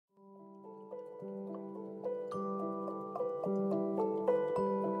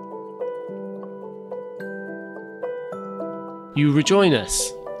You rejoin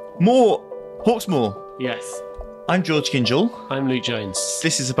us. More Hawksmoor. Yes. I'm George Kinjal. I'm Luke Jones.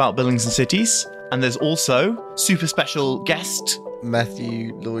 This is about buildings and cities. And there's also super special guest.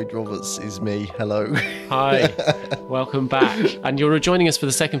 Matthew Lloyd Roberts is me. Hello. Hi. Welcome back. And you're rejoining us for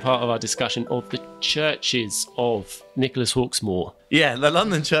the second part of our discussion of the churches of Nicholas Hawksmoor. Yeah, the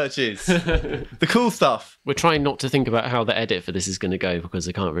London churches. The cool stuff. We're trying not to think about how the edit for this is going to go because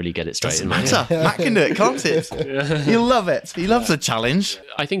I can't really get it straight in my head. Matt can do it, can't it? He'll love it. He loves a challenge.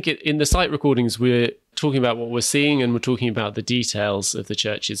 I think in the site recordings we're talking about what we're seeing and we're talking about the details of the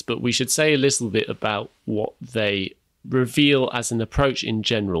churches, but we should say a little bit about what they reveal as an approach in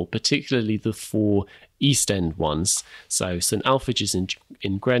general, particularly the four East End ones. So St Alphege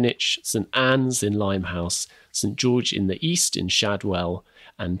in Greenwich, St Anne's in Limehouse, St George in the East in Shadwell,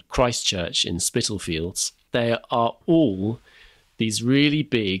 and Christ Church in Spitalfields. They are all these really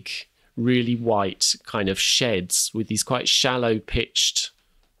big, really white kind of sheds with these quite shallow pitched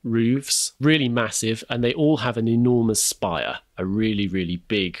roofs, really massive, and they all have an enormous spire, a really, really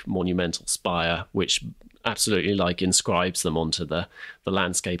big monumental spire, which absolutely inscribes them onto the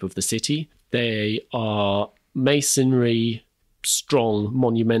landscape of the city. They are masonry, strong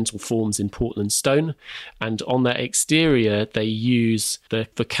monumental forms in Portland stone, and on their exterior they use the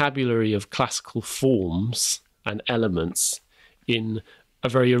vocabulary of classical forms and elements in a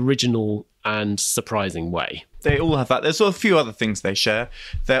very original and surprising way. They all have that. There's a few other things they share.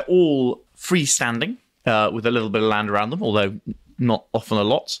 They're all freestanding with a little bit of land around them, although not often a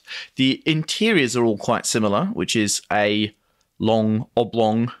lot. The interiors are all quite similar, which is a long,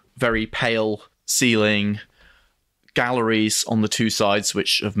 oblong, very pale ceiling, galleries on the two sides,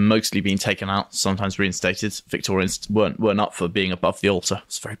 which have mostly been taken out, sometimes reinstated. Victorians weren't up for being above the altar.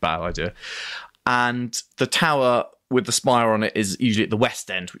 It's a very bad idea. And the tower with the spire on it is usually at the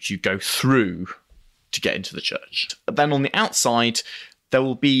west end, which you go through to get into the church. But then on the outside, there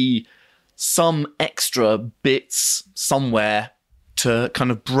will be some extra bits somewhere to kind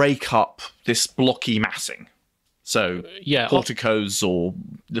of break up this blocky massing. So porticos or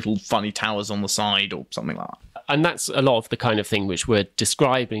little funny towers on the side or something like that. And that's a lot of the kind of thing which we're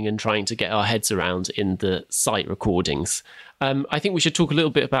describing and trying to get our heads around in the site recordings. I think we should talk a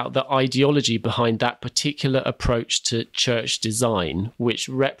little bit about the ideology behind that particular approach to church design, which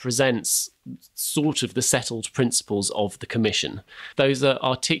represents sort of the settled principles of the Commission. Those are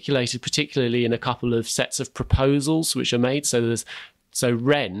articulated particularly in a couple of sets of proposals which are made. So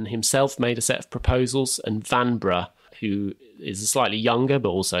Wren himself made a set of proposals, and Vanbrugh, who is a slightly younger but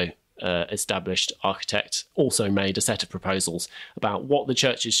also established architect, also made a set of proposals about what the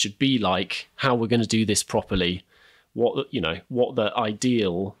churches should be like, how we're going to do this properly, what the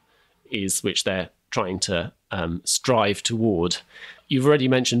ideal is which they're trying to strive toward. You've already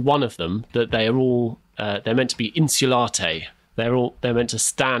mentioned one of them, that they are all they're meant to be insulate. They're meant to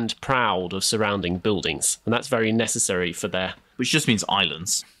stand proud of surrounding buildings, and that's very necessary for their, which just means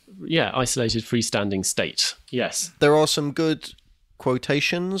islands. Yeah, isolated freestanding state. Yes. There are some good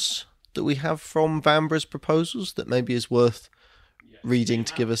quotations that we have from Vanbragh's proposals that maybe is worth reading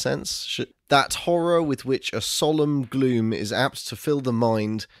to give a sense. That horror with which a solemn gloom is apt to fill the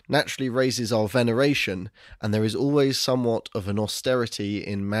mind naturally raises our veneration, and there is always somewhat of an austerity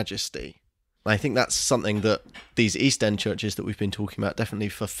in majesty. I think that's something that these East End churches that we've been talking about definitely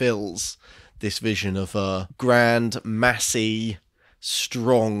fulfills this vision of grand, massy,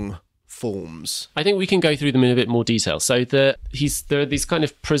 strong forms. I think we can go through them in a bit more detail. So there are these kind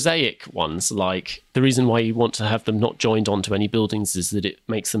of prosaic ones, like the reason why you want to have them not joined onto any buildings is that it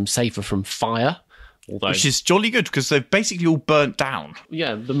makes them safer from fire. Which is jolly good, because they've basically all burnt down.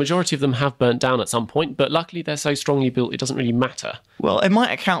 Yeah, the majority of them have burnt down at some point, but luckily they're so strongly built it doesn't really matter. Well, it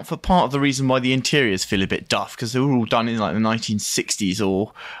might account for part of the reason why the interiors feel a bit duff, because they were all done in like the 1960s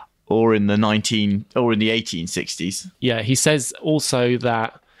or in the 1860s. Yeah, he says also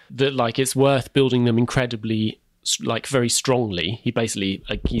that like it's worth building them incredibly, like very strongly. He basically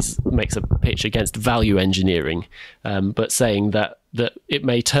makes a pitch against value engineering, but saying that it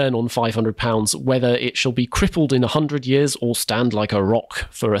may turn on £500 whether it shall be crippled in 100 years or stand like a rock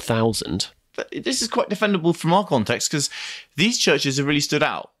for 1,000. This is quite defendable from our context, because these churches have really stood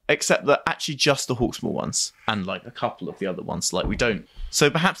out, except that actually just the Hawksmoor ones and like a couple of the other ones, like we don't. So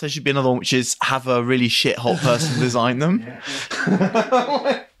perhaps there should be another one, which is have a really shit hot person design them.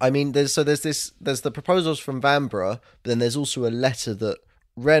 I mean, there's the proposals from Vanbrugh, but then there's also a letter that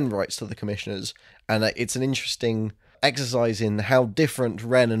Wren writes to the commissioners, and it's an interesting exercise in how different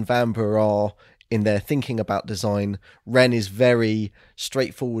Wren and Vanbrugh are in their thinking about design. Wren is very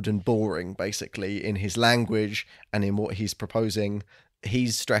straightforward and boring, basically, in his language and in what he's proposing.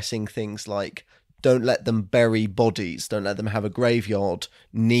 He's stressing things like don't let them bury bodies, don't let them have a graveyard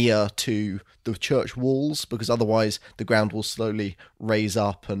near to the church walls, because otherwise the ground will slowly raise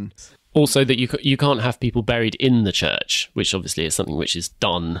up. And also that you can't have people buried in the church, which obviously is something which is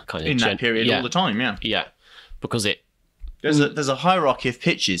done kind of in that period all the time. Yeah, because there's a hierarchy of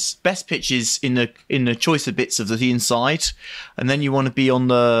pitches. Best pitches in the choicer bits of the inside, and then you want to be on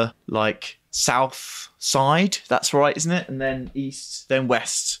the south side. That's right, isn't it? And then east, then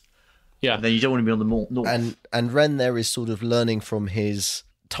west. Yeah. And then you don't want to be on the north. And Wren there is sort of learning from his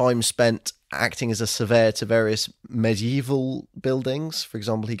time spent acting as a surveyor to various medieval buildings. For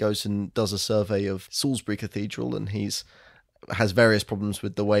example, he goes and does a survey of Salisbury Cathedral, and has various problems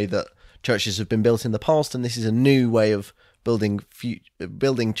with the way that churches have been built in the past, and this is a new way of building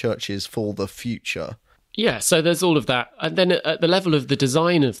churches for the future. Yeah, so there's all of that. And then at the level of the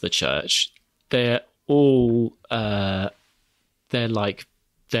design of the church, they're all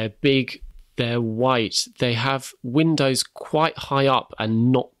they're big, they're white, they have windows quite high up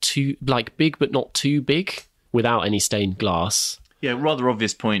and not too big but not too big, without any stained glass. Yeah, rather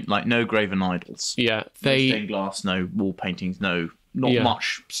obvious point, no graven idols. Yeah, no stained glass, no wall paintings, not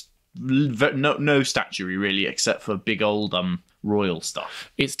much, no statuary really, except for big old royal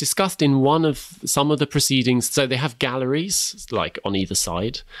stuff. It's discussed in some of the proceedings. So they have galleries on either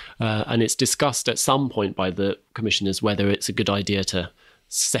side, and it's discussed at some point by the commissioners whether it's a good idea to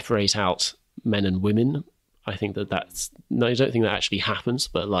separate out men and women. I think I don't think that actually happens,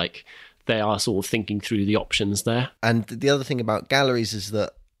 but they are sort of thinking through the options there. And the other thing about galleries is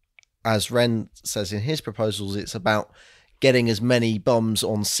that, as Wren says in his proposals, it's about getting as many bums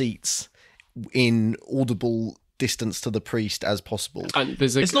on seats in audible distance to the priest as possible. And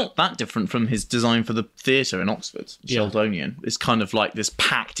it's not that different from his design for the theatre in Oxford, Sheldonian. It's kind of like this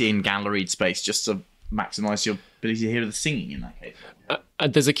packed-in galleried space just to maximise your ability to hear the singing in that case.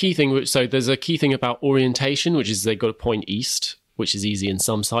 And there's a key thing about orientation, which is they've got to point east, which is easy in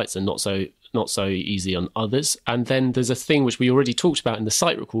some sites and not so easy on others. And then there's a thing which we already talked about in the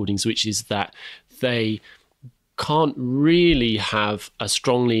site recordings, which is that they can't really have a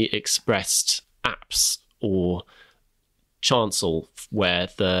strongly expressed apse or chancel where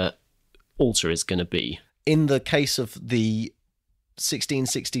the altar is going to be. In the case of the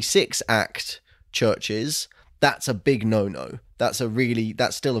 1666 Act churches, that's a big no-no. That's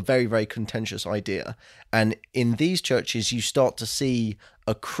still a very, very contentious idea. And in these churches, you start to see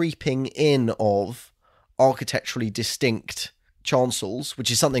a creeping in of architecturally distinct chancels, which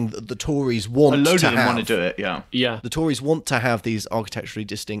is something that the Tories want to have. A load of them want to do it, yeah. Yeah. The Tories want to have these architecturally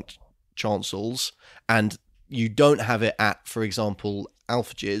distinct chancels, and you don't have it at, for example,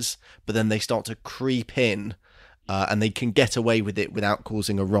 Alfridge's, but then they start to creep in, and they can get away with it without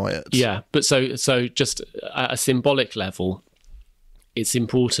causing a riot. Yeah, but so just at a symbolic level, it's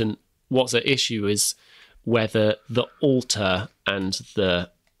important. What's at issue is whether the altar and the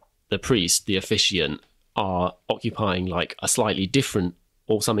priest, the officiant, are occupying a slightly different,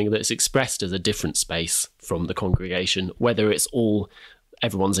 or something that's expressed as a different space from the congregation, whether it's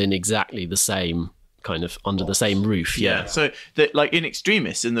everyone's in exactly the same kind of under the same roof. Yeah. So in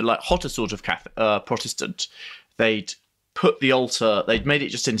extremis, in the hotter sort of Protestant, they'd put the altar, they'd made it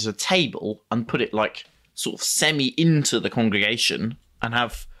just into a table and put it sort of semi into the congregation and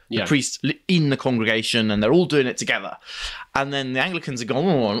have the priest in the congregation, and they're all doing it together. And then the Anglicans had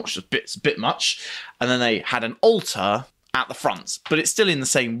gone, it's a bit much. And then they had an altar at the front, but it's still in the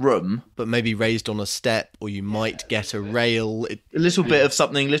same room, but maybe raised on a step, or you might get a rail, a little bit of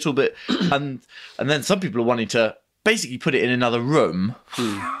something, and then some people are wanting to basically put it in another room,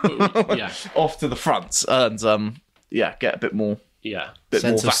 off to the front, and get a bit more,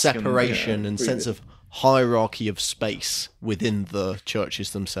 sense of separation and sense of hierarchy of space within the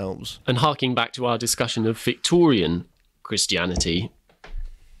churches themselves. And harking back to our discussion of Victorian Christianity,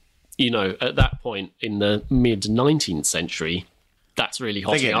 at that point in the mid-19th century, that's really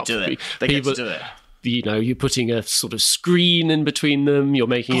hotting up. They get to do it. You're putting a sort of screen in between them. You're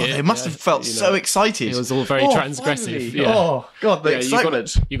making it. They must have felt so excited. It was all very transgressive. Yeah. Oh God, the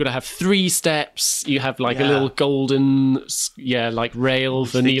excitement! You've got to have 3 steps. You have a little golden, rail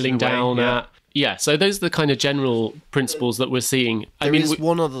for kneeling down at. Yeah, so those are the kind of general principles that we're seeing. There is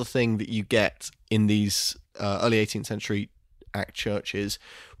one other thing that you get in these early 18th century Act churches,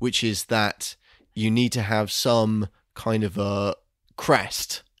 which is that you need to have some kind of a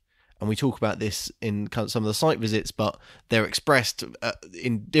crest. And we talk about this in some of the site visits, but they're expressed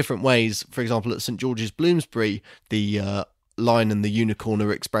in different ways. For example, at St George's, Bloomsbury, the lion and the unicorn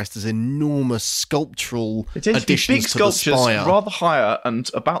are expressed as enormous sculptural additions to the spire. Rather higher and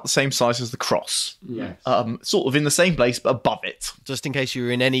about the same size as the cross. Yeah. Sort of in the same place, but above it. Just in case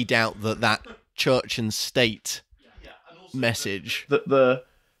you're in any doubt that church and state message. That the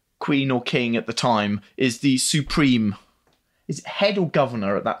queen or king at the time is the supreme, is it head or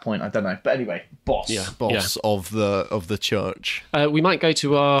governor at that point? I don't know. But anyway, boss. Yeah. Boss of the church. We might go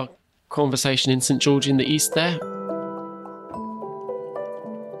to our conversation in St George in the East there.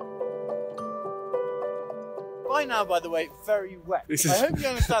 By now, by the way, very wet. I hope you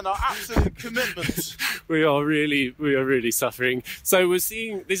understand our absolute commitment. We are really suffering. So we're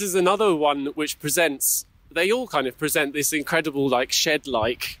seeing, this is another one which presents, they all kind of present this incredible like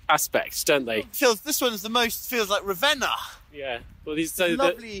shed-like aspect, don't they? This one's the most, feels like Ravenna. Yeah. Well, these, so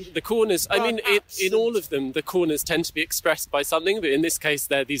Lovely the corners, I mean, apps in all of them, the corners tend to be expressed by something, but in this case,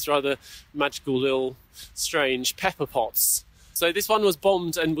 they're these rather magical little strange pepper pots. So this one was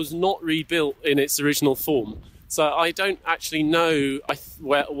bombed and was not rebuilt in its original form. So I don't actually know I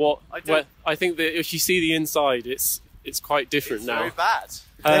think that if you see the inside, it's quite different now. Very bad.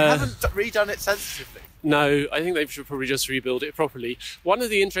 They haven't redone it sensitively. No, I think they should probably just rebuild it properly. One of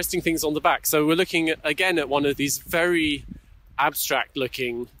the interesting things on the back, so we're looking again at one of these very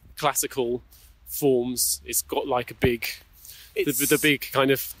abstract-looking classical forms. It's got like a big, the big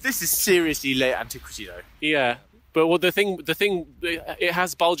kind of. This is seriously late antiquity, though. Yeah, but well, the thing, it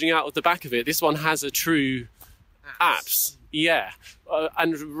has bulging out of the back of it. This one has a true apse. Yeah,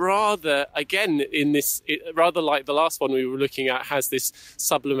 and rather again in this, rather like the last one we were looking at, has this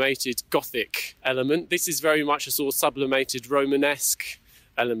sublimated Gothic element. This is very much a sort of sublimated Romanesque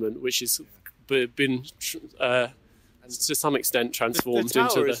element, which has been to some extent transformed the tower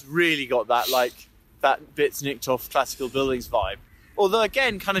into has really got that bits nicked off classical buildings vibe. Although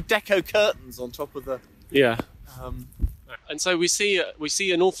again, kind of deco curtains on top of the. Yeah. And so we see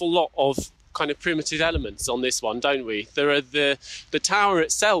an awful lot of kind of primitive elements on this one, don't we? There are the tower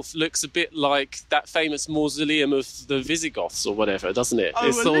itself looks a bit like that famous mausoleum of the Visigoths or whatever, doesn't it? Oh,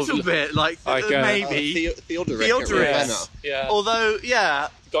 it's a little bit like maybe Theodoric. Yeah. Although, yeah,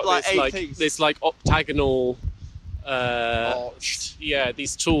 Got like this like octagonal, Arched. yeah,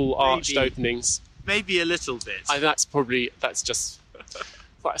 these tall arched Maybe. openings. maybe a little bit. That's just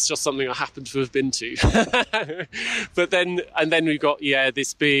something I happen to have been to. But then we've got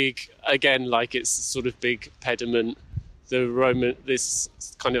this big, again, like it's sort of big pediment, this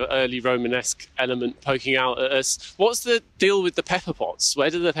kind of early Romanesque element poking out at us. What's the deal with the pepper pots? Where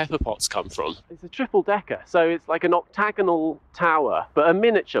do the pepper pots come from? It's a triple decker, so it's like an octagonal tower, but a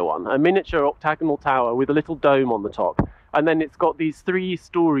miniature octagonal tower with a little dome on the top, and then it's got these 3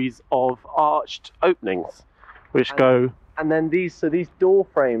 stories of arched openings, which go. And then these door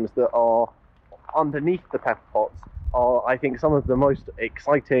frames that are underneath the pepper pots are, I think, some of the most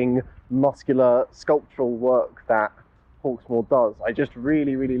exciting, muscular, sculptural work that Hawksmoor does. I just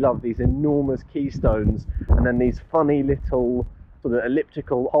really, really love these enormous keystones and then these funny little sort of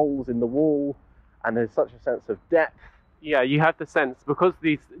elliptical holes in the wall, and there's such a sense of depth. Yeah, you have the sense, because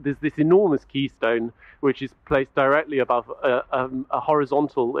there's this enormous keystone which is placed directly above a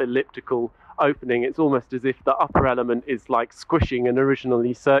horizontal elliptical opening. It's almost as if the upper element is like squishing an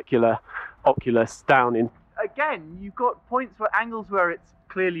originally circular oculus down in. Again, you've got angles where it's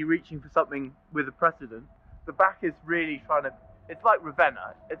clearly reaching for something with a precedent. The back is really trying to. It's like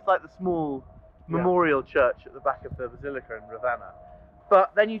Ravenna. It's like the small memorial church at the back of the basilica in Ravenna.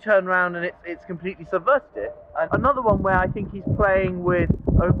 But then you turn around and it's completely subverted it. And another one where I think he's playing with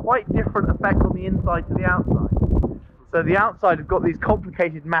a quite different effect on the inside to the outside. So the outside have got these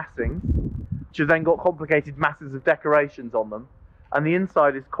complicated massings, which have then got complicated masses of decorations on them. And the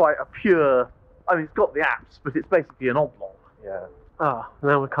inside is quite a pure, I mean, it's got the apse, but it's basically an oblong. Yeah.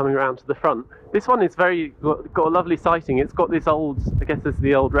 Now we're coming around to the front. This one is got a lovely sighting. It's got this old, I guess there's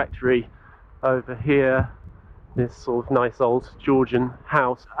the old rectory over here. This sort of nice old Georgian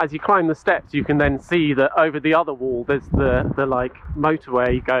house. As you climb the steps, you can then see that over the other wall there's the like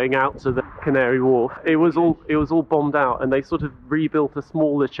motorway going out to the Canary Wharf. It was all bombed out, and they sort of rebuilt a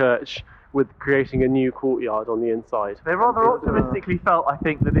smaller church with creating a new courtyard on the inside. They rather optimistically felt, I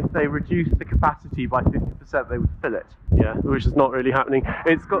think, that if they reduced the capacity by 50%, they would fill it. Yeah, which is not really happening.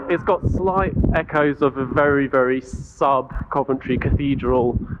 It's got slight echoes of a very, very sub-Coventry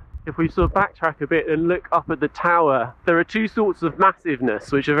cathedral. If we sort of backtrack a bit and look up at the tower, there are 2 sorts of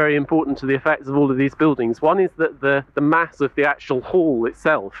massiveness which are very important to the effects of all of these buildings. One is that the mass of the actual hall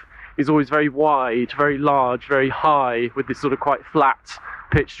itself is always very wide, very large, very high, with this sort of quite flat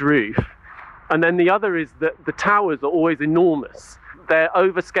pitched roof. And then the other is that the towers are always enormous. They're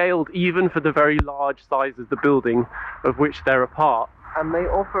overscaled even for the very large size of the building of which they're a part. And they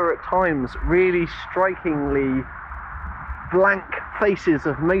offer at times really strikingly blank faces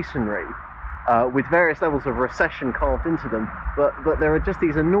of masonry with various levels of recession carved into them. But there are just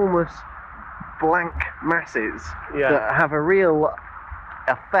these enormous blank masses Yeah. that have a real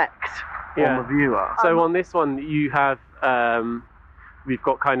effect Yeah. on the viewer. So on this one, you have we've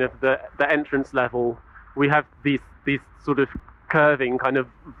got kind of the entrance level. We have these sort of curving kind of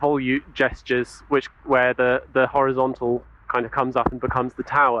volute gestures, where the horizontal kind of comes up and becomes the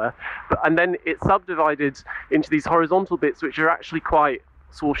tower, and then it's subdivided into these horizontal bits which are actually quite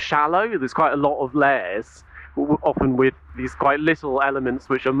sort of shallow. There's quite a lot of layers, often with these quite little elements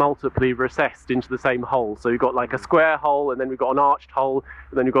which are multiply recessed into the same hole. So you've got like a square hole, and then we've got an arched hole,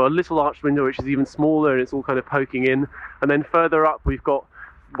 and then you've got a little arched window which is even smaller, and it's all kind of poking in. And then further up we've got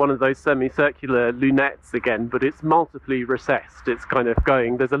one of those semicircular lunettes again, but it's multiply recessed. It's kind of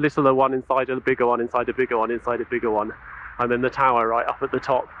going, there's a littler one inside a bigger one, inside a bigger one, inside a bigger one, and then the tower right up at the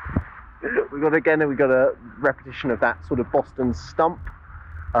top. We've got a repetition of that sort of Boston stump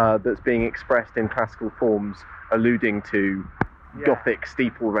that's being expressed in classical forms, alluding to Gothic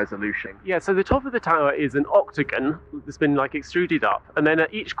steeple resolution. Yeah, so the top of the tower is an octagon that's been like extruded up, and then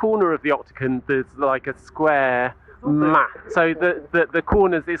at each corner of the octagon there's like a square mat. So the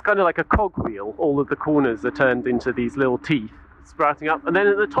corners, it's kind of like a cogwheel. All of the corners are turned into these little teeth sprouting up, and then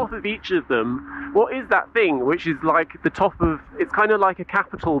at the top of each of them, what is that thing which is like the top of, it's kind of like a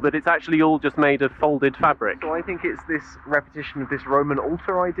capital, but it's actually all just made of folded fabric. So I think it's this repetition of this Roman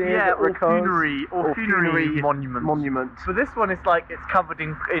altar idea that or recurs. funerary monument. So this one is like it's covered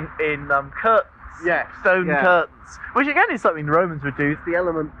in curtains. Yes, stone curtains, which again is something the Romans would do. It's the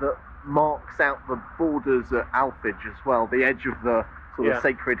element that marks out the borders at Alphege as well, the edge of the sort of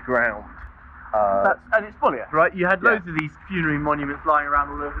sacred ground. And it's Spolia, right? You had loads of these funerary monuments lying around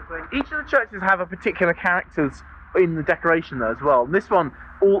all over the place. Each of the churches have a particular characters in the decoration though as well. And this one,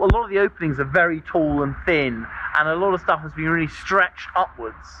 a lot of the openings are very tall and thin, and a lot of stuff has been really stretched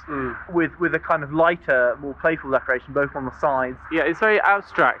upwards with a kind of lighter, more playful decoration, both on the sides. Yeah, it's very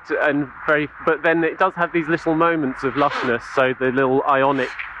abstract and but then it does have these little moments of lushness. So the little Ionic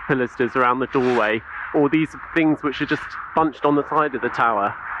pilasters around the doorway, or these things which are just bunched on the side of the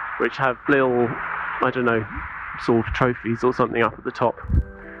tower, which have little, I don't know, sort of trophies or something up at the top.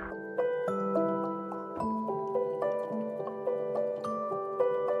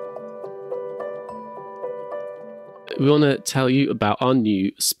 We want to tell you about our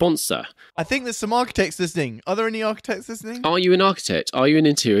new sponsor. I think there's some architects listening. Are there any architects listening? Are you an architect? Are you an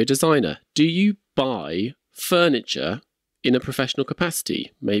interior designer? Do you buy furniture in a professional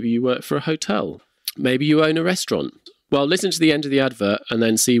capacity? Maybe you work for a hotel. Maybe you own a restaurant. Well, listen to the end of the advert and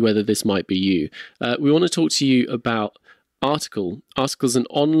then see whether this might be you. We want to talk to you about Article. Article's an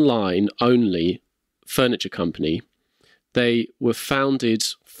online-only furniture company. They were founded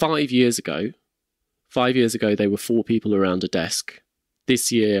 5 years ago. 5 years ago, they were 4 people around a desk.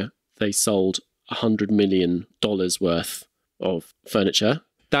 This year, they sold $100 million worth of furniture.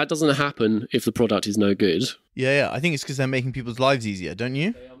 That doesn't happen if the product is no good. Yeah. I think it's because they're making people's lives easier, don't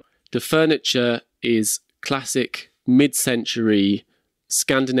you? The furniture is classic mid-century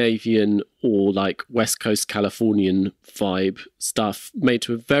Scandinavian or like West Coast Californian vibe stuff, made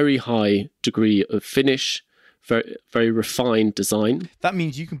to a very high degree of finish, very, very refined design. That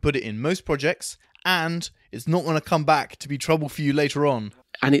means you can put it in most projects, and it's not going to come back to be trouble for you later on.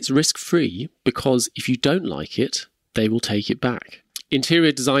 And it's risk-free because if you don't like it, they will take it back.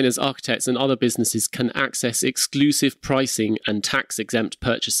 Interior designers, architects, and other businesses can access exclusive pricing and tax-exempt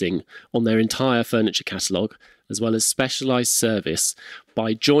purchasing on their entire furniture catalogue, as well as specialised service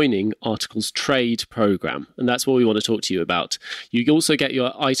by joining Article's trade programme. And that's what we want to talk to you about. You also get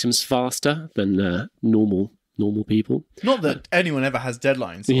your items faster than normal people. Not that anyone ever has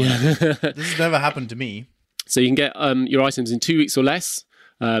deadlines. This has never happened to me. So you can get your items in 2 weeks or less.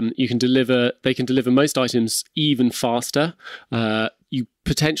 They can deliver most items even faster. You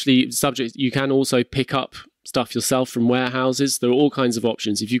can also pick up stuff yourself from warehouses. There are all kinds of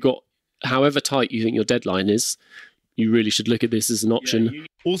options. If you've got however tight you think your deadline is, you really should look at this as an option.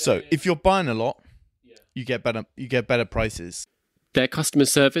 Also, if you're buying a lot, you get better prices. Their customer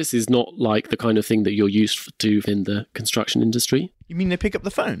service is not like the kind of thing that you're used to in the construction industry. You mean they pick up the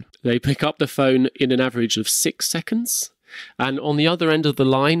phone? They pick up the phone in an average of 6 seconds. And on the other end of the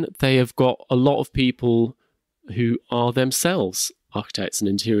line, they have got a lot of people who are themselves architects and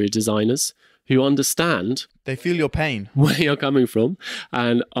interior designers who understand. They feel your pain. Where you're coming from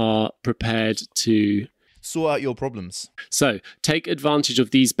and are prepared to sort out your problems. So take advantage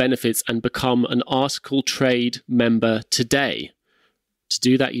of these benefits and become an Article Trade member today. To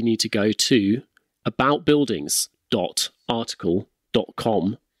do that, you need to go to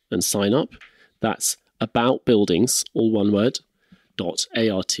aboutbuildings.article.com and sign up. That's aboutbuildings, all one word,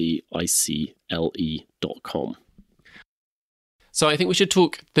 .article.com. So I think we should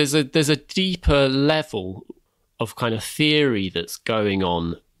talk. There's a deeper level of kind of theory that's going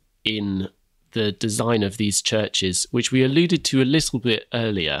on in the design of these churches, which we alluded to a little bit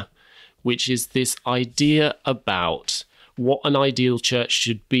earlier, which is this idea about what an ideal church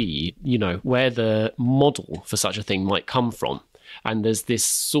should be, where the model for such a thing might come from. And there's this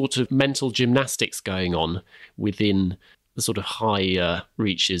sort of mental gymnastics going on within the sort of higher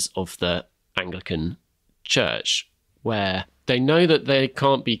reaches of the Anglican Church, where they know that they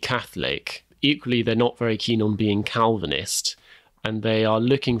can't be Catholic. Equally, they're not very keen on being Calvinist, and they are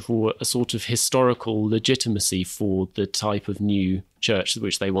looking for a sort of historical legitimacy for the type of new church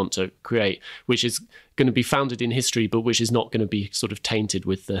which they want to create, which is going to be founded in history, but which is not going to be sort of tainted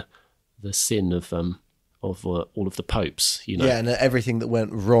with the sin of all of the popes, Yeah, and everything that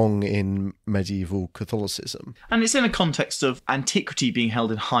went wrong in medieval Catholicism. And it's in a context of antiquity being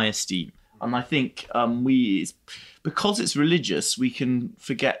held in high esteem. And I think because it's religious, we can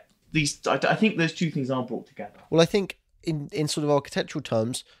forget these. I think those two things are brought together. Well, I think in sort of architectural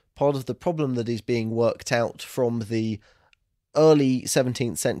terms, part of the problem that is being worked out from the early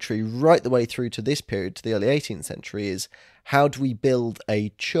 17th century right the way through to this period, to the early 18th century, is how do we build a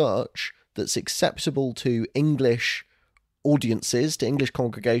church that's acceptable to English audiences, to English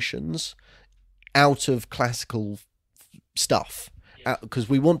congregations, out of classical stuff. Because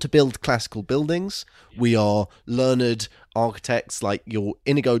we want to build classical buildings. We are learned architects like your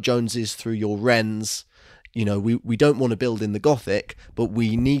Inigo Joneses through your Wrens. We don't want to build in the Gothic, but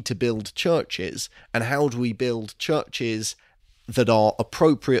we need to build churches. And how do we build churches that are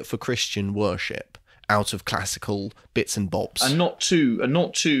appropriate for Christian worship out of classical bits and bobs? And not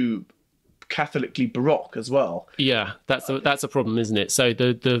too Catholically Baroque as well. Yeah, that's a problem, isn't it? So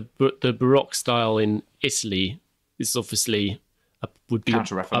the Baroque style in Italy is obviously would be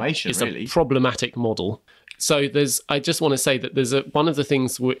Counter-Reformation, really. A problematic model. So I just want to say that there's one of the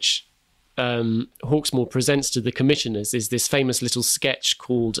things which Hawksmoor presents to the commissioners is this famous little sketch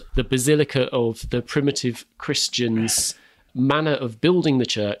called The Basilica of the Primitive Christians' Manner of Building the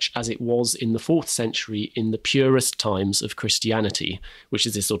Church as it was in the 4th century in the purest times of Christianity, which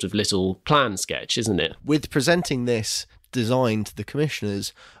is this sort of little plan sketch, isn't it? With presenting this design to the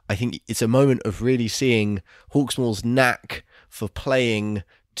commissioners, I think it's a moment of really seeing Hawksmoor's knack for playing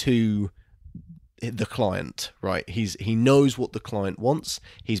to the client, right? He knows what the client wants.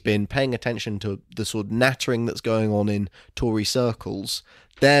 He's been paying attention to the sort of nattering that's going on in Tory circles.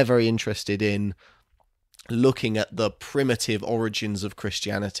 They're very interested in looking at the primitive origins of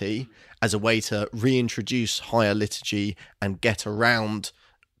Christianity as a way to reintroduce higher liturgy and get around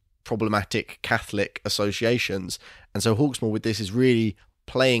problematic Catholic associations. And so Hawksmoor with this is really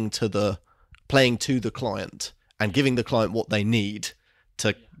playing to the client and giving the client what they need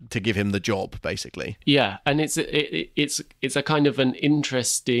to give him the job, basically. Yeah, and it's a kind of an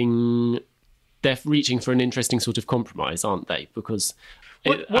interesting. They're reaching for an interesting sort of compromise, aren't they? Because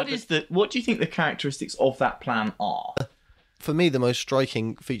what do you think the characteristics of that plan are? For me, the most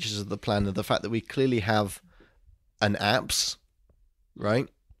striking features of the plan are the fact that we clearly have an apse, right,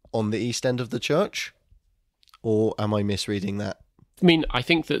 on the east end of the church. Or am I misreading that? I mean, I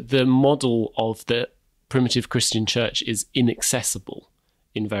think that the model of the primitive Christian church is inaccessible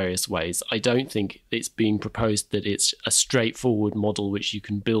in various ways. I don't think it's being proposed that it's a straightforward model which you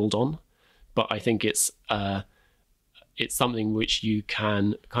can build on, but I think it's something which you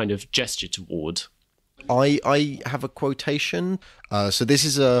can kind of gesture toward. I have a quotation. So this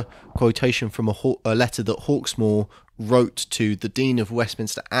is a quotation from a letter that Hawksmoor wrote to the Dean of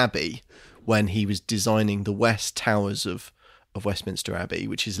Westminster Abbey when he was designing the west towers of Westminster Abbey,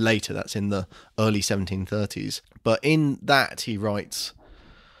 which is later, that's in the early 1730s. But in that he writes,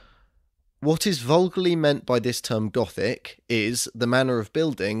 "What is vulgarly meant by this term Gothic is the manner of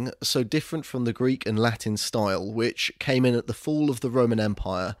building so different from the Greek and Latin style, which came in at the fall of the Roman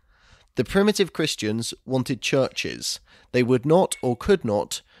Empire. The primitive Christians wanted churches. They would not or could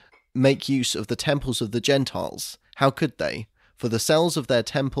not make use of the temples of the Gentiles. How could they? For the cells of their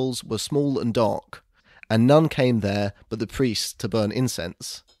temples were small and dark, and none came there but the priests to burn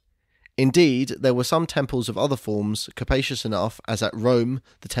incense. Indeed, there were some temples of other forms, capacious enough, as at Rome,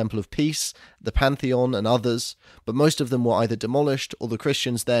 the Temple of Peace, the Pantheon, and others, but most of them were either demolished, or the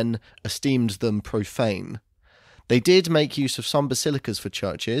Christians then esteemed them profane. They did make use of some basilicas for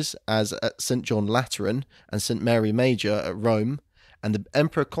churches, as at St John Lateran and St Mary Major at Rome, and the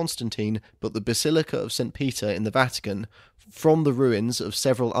Emperor Constantine built the Basilica of St Peter in the Vatican from the ruins of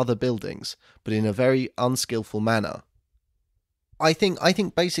several other buildings, but in a very unskillful manner." I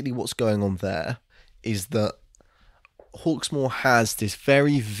think basically what's going on there is that Hawksmoor has this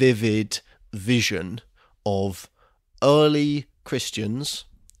very vivid vision of early Christians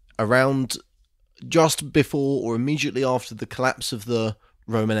around just before or immediately after the collapse of the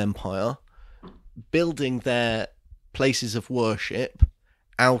Roman Empire, building their places of worship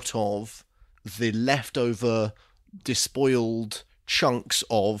out of the leftover despoiled chunks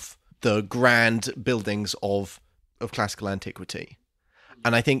of the grand buildings of classical antiquity.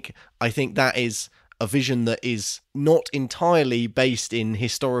 And I think that is a vision that is not entirely based in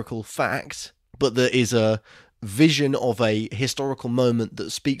historical fact, but that is a vision of a historical moment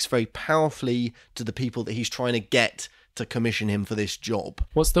that speaks very powerfully to the people that he's trying to get to commission him for this job.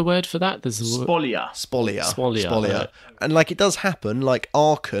 What's the word for that? There's a word. Spolia. Right. And like, it does happen. Like,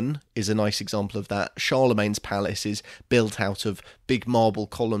 Aachen is a nice example of that. Charlemagne's palace is built out of big marble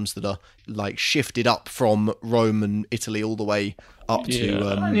columns that are like shifted up from Rome and Italy all the way up to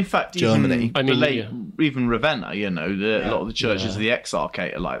and in fact, Germany. Even Ravenna, a lot of the churches of the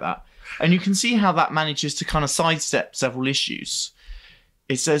Exarchate are like that. And you can see how that manages to kind of sidestep several issues.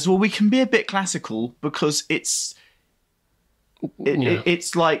 It says, well, we can be a bit classical because it's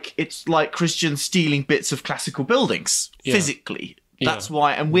like Christians stealing bits of classical buildings physically. That's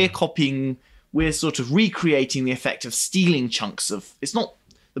why, and we're sort of recreating the effect of stealing chunks of. It's not,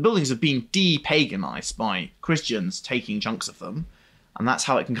 the buildings have been de-paganized by Christians taking chunks of them. And that's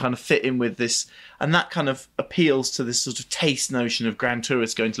how it can kind of fit in with this. And that kind of appeals to this sort of taste notion of grand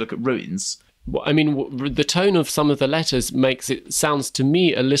tourists going to look at ruins. Well, I mean, the tone of some of the letters sounds to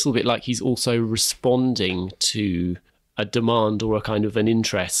me a little bit like he's also responding to a demand or a kind of an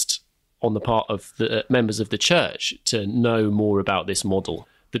interest on the part of the members of the church to know more about this model.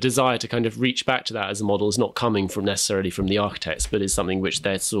 The desire to kind of reach back to that as a model is not coming from necessarily from the architects, but is something which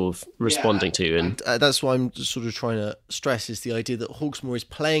they're sort of responding to. And that's why I'm sort of trying to stress is the idea that Hawksmoor is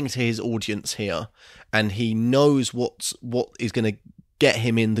playing to his audience here, and he knows what is going to get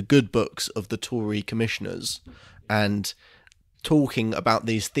him in the good books of the Tory commissioners, and talking about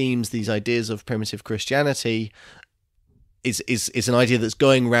these themes, these ideas of primitive Christianity is an idea that's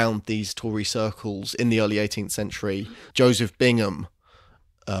going round these Tory circles in the early 18th century. Joseph Bingham,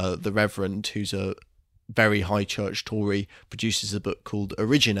 the Reverend, who's a very high church Tory, produces a book called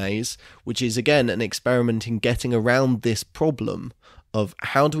Origines, which is again an experiment in getting around this problem of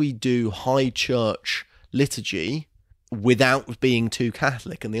how do we do high church liturgy without being too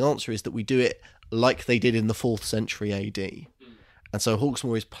Catholic, and the answer is that we do it like they did in the 4th century AD. And so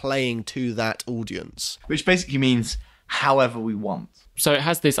Hawksmoor is playing to that audience, which basically means however we want. So it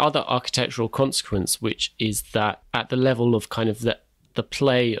has this other architectural consequence, which is that at the level of kind of the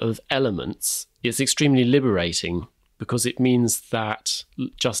play of elements, it's extremely liberating, because it means that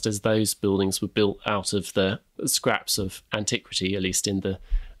just as those buildings were built out of the scraps of antiquity, at least in the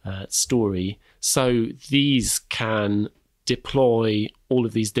story, so these can deploy all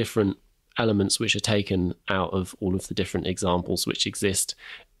of these different elements which are taken out of all of the different examples which exist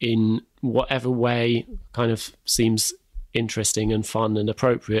in whatever way kind of seems interesting and fun and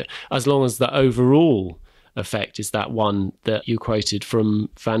appropriate, as long as the overall effect is that one that you quoted from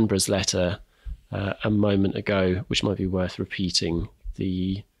Vanbragh's letter a moment ago, which might be worth repeating.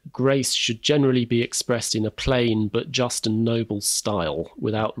 The grace should generally be expressed in a plain but just and noble style,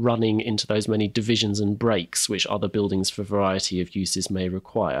 without running into those many divisions and breaks which other buildings for variety of uses may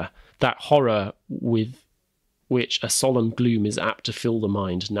require. That horror with which a solemn gloom is apt to fill the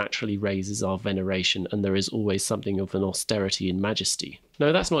mind naturally raises our veneration, and there is always something of an austerity in majesty.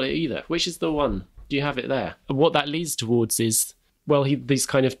 No, that's not it either. Which is the one? Do you have it there? What that leads towards is, well, these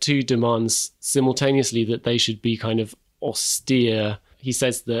kind of two demands simultaneously, that they should be kind of austere. He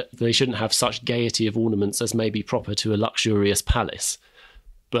says that they shouldn't have such gaiety of ornaments as may be proper to a luxurious palace,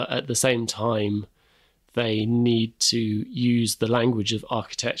 but at the same time, they need to use the language of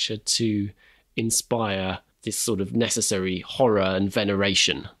architecture to inspire this sort of necessary horror and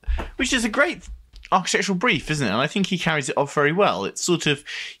veneration. Which is a great architectural brief, isn't it? And I think he carries it off very well. It's sort of,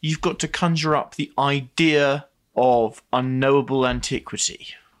 you've got to conjure up the idea of unknowable antiquity.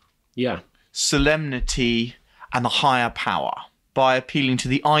 Yeah. Solemnity and a higher power by appealing to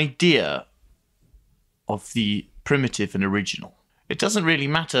the idea of the primitive and original. It doesn't really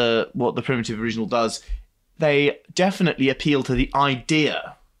matter what the primitive original does. They definitely appeal to the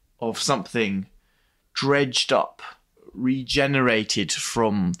idea of something dredged up, regenerated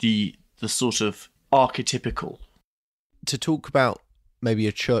from the sort of archetypical. To talk about maybe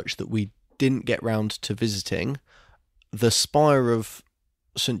a church that we didn't get round to visiting, the spire of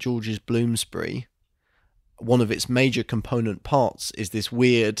St George's Bloomsbury, one of its major component parts is this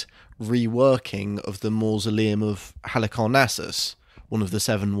weird reworking of the mausoleum of Halicarnassus, one of the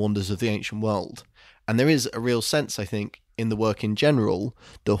 7 wonders of the ancient world. And there is a real sense, I think, in the work in general,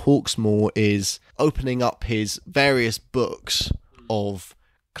 that Hawksmoor is opening up his various books of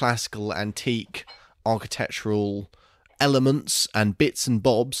classical, antique, architectural elements and bits and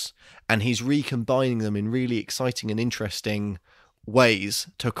bobs, and he's recombining them in really exciting and interesting ways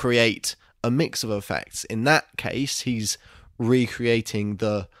to create a mix of effects. In that case, he's recreating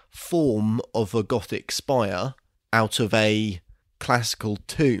the form of a Gothic spire out of a classical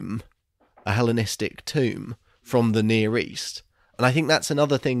tomb, a Hellenistic tomb from the Near East. And I think that's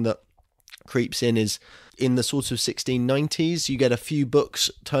another thing that creeps in, is in the sort of 1690s, you get a few books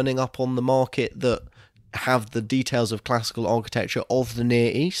turning up on the market that have the details of classical architecture of the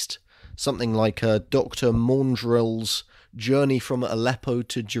Near East. Something like Dr. Maundrell's Journey from Aleppo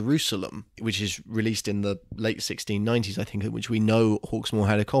to Jerusalem, which is released in the late 1690s, I think, which we know Hawksmoor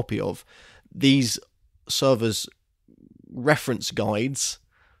had a copy of. These serve as reference guides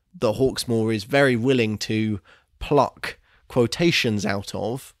that Hawksmoor is very willing to pluck quotations out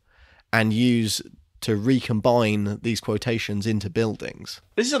of and use to recombine these quotations into buildings.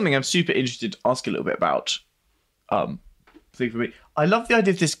 This is something I'm super interested to ask a little bit about. For me, I love the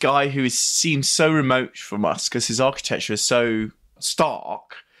idea of this guy who seems so remote from us because his architecture is so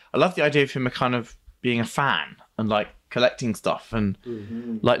stark. I love the idea of him kind of being a fan and like collecting stuff and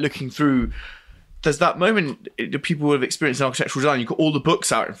like looking through. There's that moment that people would have experienced in architectural design. You've got all the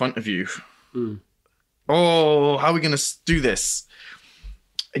books out in front of you. Oh, how are we going to do this?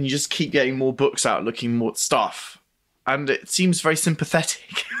 And you just keep getting more books out, looking more at stuff. And it seems very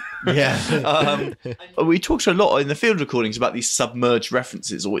sympathetic. Yeah. We talked a lot in the field recordings about these submerged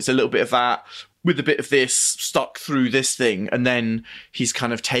references, or it's a little bit of that with a bit of this stuck through this thing, and then he's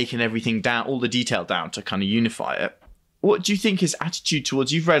kind of taken everything down, all the detail down to kind of unify it. What do you think his attitude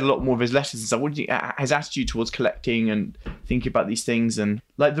towards, you've read a lot more of his letters and stuff, what do you think his attitude towards collecting and thinking about these things, and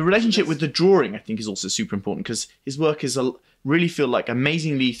like the relationship with the drawing, I think is also super important, because his work is really feel like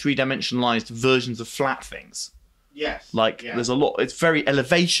amazingly three-dimensionalized versions of flat things. Yes. There's a lot, it's very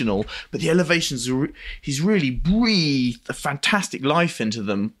elevational, but the elevations, he's really breathed a fantastic life into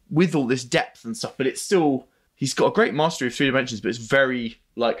them with all this depth and stuff, but it's still, he's got a great mastery of three dimensions, but it's very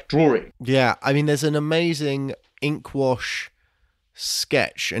like drawing. Yeah, I mean, there's an amazing ink wash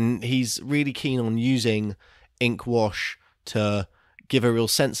sketch, and he's really keen on using ink wash to give a real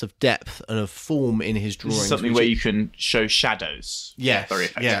sense of depth and of form in his drawings. This is something where you can show shadows, yes, very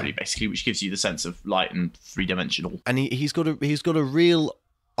effectively, basically, which gives you the sense of light and three-dimensional. And he's got a real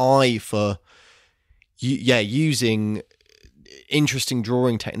eye for using interesting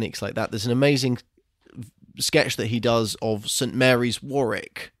drawing techniques like that. There's an amazing sketch that he does of St Mary's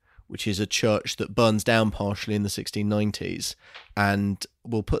Warwick, which is a church that burns down partially in the 1690s, and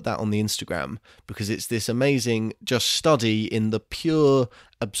we'll put that on the Instagram because it's this amazing just study in the pure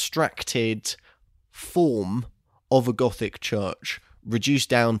abstracted form of a Gothic church, reduced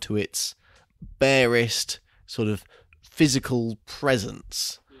down to its barest sort of physical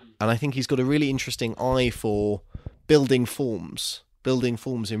presence. And I think he's got a really interesting eye for building forms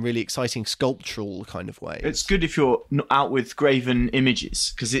in really exciting sculptural kind of ways. It's good if you're out with graven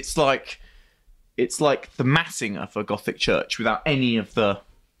images, because it's like the massing of a Gothic church without any of the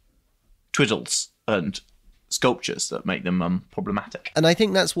twiddles and sculptures that make them problematic. And I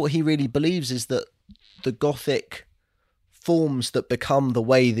think that's what he really believes, is that the Gothic forms that become the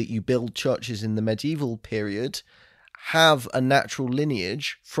way that you build churches in the medieval period have a natural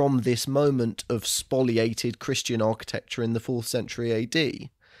lineage from this moment of spoliated Christian architecture in the 4th century AD.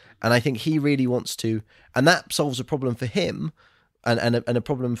 And I think he really wants to, and that solves a problem for him and a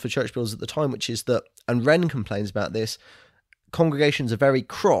problem for church builders at the time, which is that, and Wren complains about this, congregations are very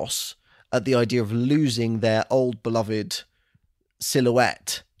cross at the idea of losing their old beloved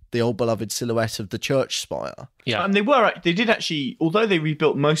silhouette, the old beloved silhouette of the church spire. Yeah, and they did actually, although they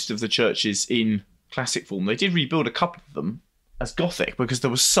rebuilt most of the churches in classic form, they did rebuild a couple of them as Gothic because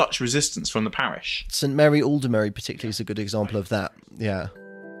there was such resistance from the parish. St Mary Aldermary particularly is a good example of that. Yeah.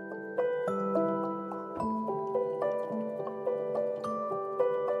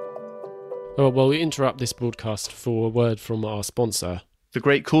 Well, we interrupt this broadcast for a word from our sponsor, The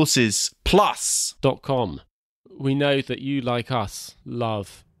Great Courses Plus. .com. We know that you, like us,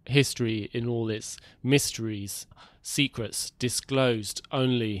 love history in all its mysteries, secrets disclosed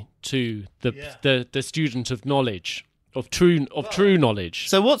only to the student of knowledge, of true knowledge.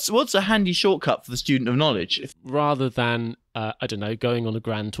 So what's a handy shortcut for the student of knowledge? Rather than I don't know, going on a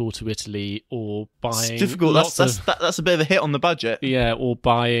grand tour to Italy or buying, it's difficult. That's a bit of a hit on the budget. Yeah, or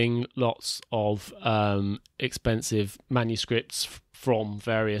buying lots of expensive manuscripts from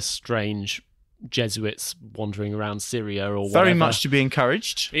various strange Jesuits wandering around Syria or whatever. Very much to be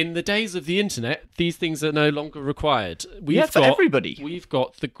encouraged. In the days of the internet, these things are no longer required. For everybody. We've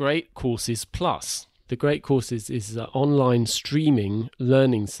got the Great Courses Plus. The Great Courses is an online streaming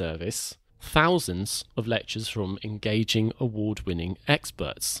learning service. Thousands of lectures from engaging, award-winning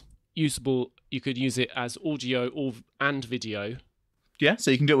experts. Usable, you could use it as audio and video. Yeah,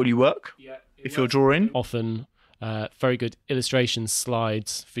 so you can do it while you work. Yeah, if you're drawing. Often very good illustrations,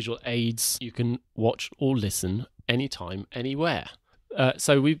 slides, visual aids. You can watch or listen anytime, anywhere.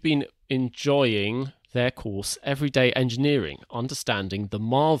 So we've been enjoying their course, Everyday Engineering, Understanding the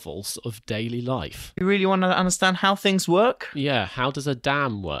Marvels of Daily Life. You really want to understand how things work? Yeah, how does a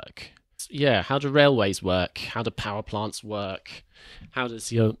dam work? Yeah, how do railways work? How do power plants work? How does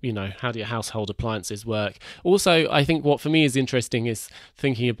how do your household appliances work? Also, I think what for me is interesting is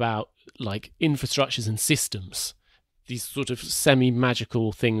thinking about like infrastructures and systems, these sort of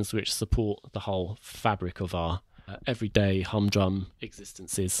semi-magical things which support the whole fabric of our everyday humdrum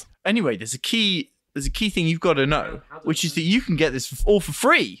existences. Anyway, there's a key thing you've got to know, which is that you can get this all for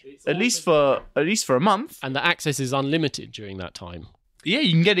free, at least for a month, and the access is unlimited during that time. Yeah,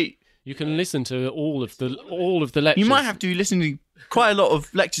 you can get it. You can listen to all of the lectures. You might have to be listening to quite a lot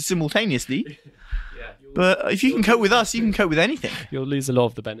of lectures simultaneously. But if you can cope with us, you can cope with anything. You'll lose a lot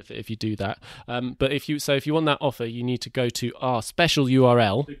of the benefit if you do that. But if you want that offer, you need to go to our special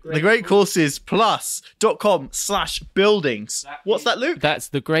URL, thegreatcoursesplus.com/buildings. What's that, Luke? That's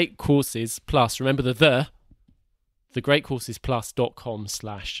the Great Courses Plus. Remember the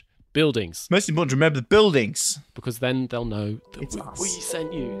thegreatcoursesplus.com/buildings. Most important, remember the buildings, because then they'll know that it's us. We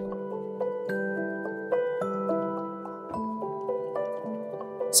sent you.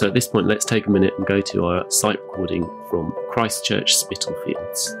 So at this point, let's take a minute and go to our site recording from Church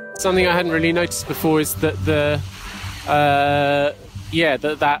Spitalfields. Something I hadn't really noticed before is that that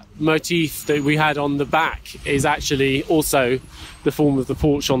motif that we had on the back is actually also the form of the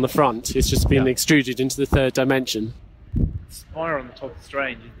porch on the front. It's just been extruded into the third dimension. Spire on the top is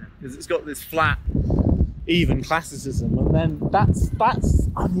strange, isn't it? Because it's got this flat, even classicism, and then that's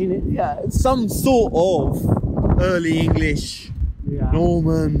it's some sort of early English.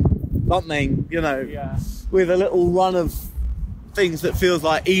 Norman, something, with a little run of things that feels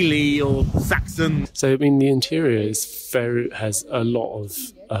like Ely or Saxon. So, I mean, the interior has a lot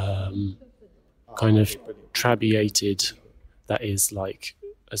of kind of trabeated, that is like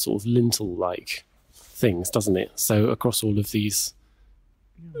a sort of lintel-like things, doesn't it? So across all of these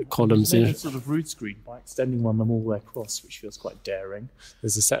columns. A sort of rood screen by extending them all the way across, which feels quite daring.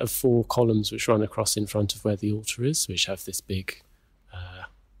 There's a set of 4 columns which run across in front of where the altar is, which have this big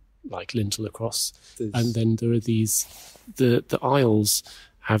lintel across. And then there are these, the aisles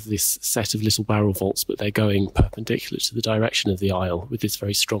have this set of little barrel vaults, but they're going perpendicular to the direction of the aisle with this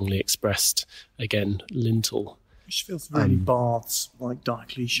very strongly expressed, again, lintel. Which feels really baths, like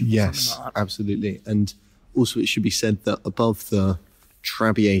Diocletian. Yes, like that. Absolutely. And also it should be said that above the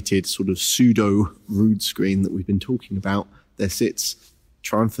trabeated sort of pseudo rood screen that we've been talking about, there sits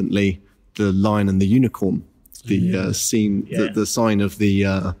triumphantly the lion and the unicorn, the scene, the sign of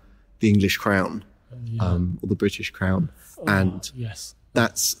the English crown, or the British crown. And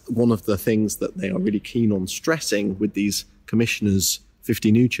that's one of the things that they are really keen on stressing with these commissioners,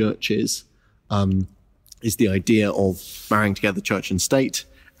 50 new churches, is the idea of marrying together church and state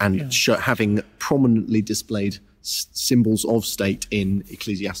and having prominently displayed symbols of state in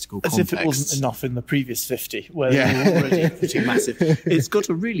ecclesiastical contexts. As if it wasn't enough in the previous 50, where they were already pretty massive. It's got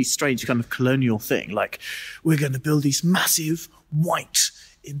a really strange kind of colonial thing, like, we're going to build these massive, white,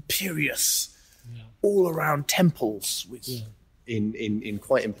 imperious, all-around temples with... In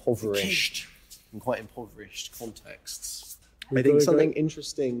quite impoverished contexts. I think something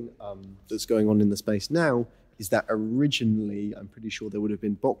interesting that's going on in the space now is that originally, I'm pretty sure there would have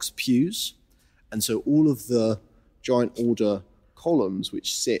been box pews, and so all of the giant order columns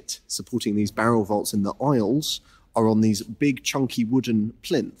which sit supporting these barrel vaults in the aisles are on these big chunky wooden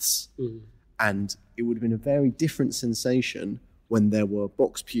plinths. And it would have been a very different sensation when there were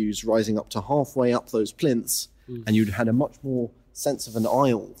box pews rising up to halfway up those plinths, and you'd had a much more sense of an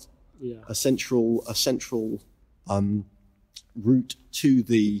aisle, a central route to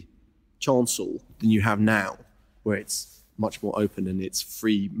the chancel than you have now, where it's much more open and it's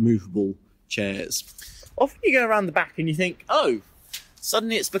free movable chairs. Often you go around the back and you think, oh,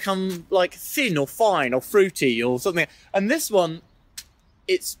 suddenly it's become like thin or fine or fruity or something. And this one,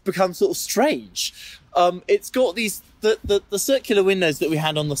 it's become sort of strange. It's got these the circular windows that we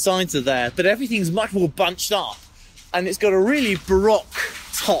had on the sides are there, but everything's much more bunched up, and it's got a really baroque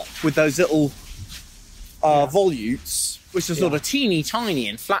top with those little volutes, which are sort of teeny tiny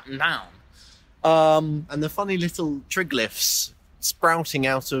and flattened down. And the funny little triglyphs sprouting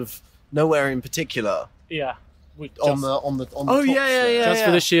out of nowhere in particular. Yeah. On the top Just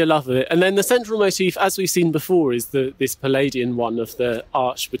for the sheer love of it. And then the central motif, as we've seen before, is this Palladian one of the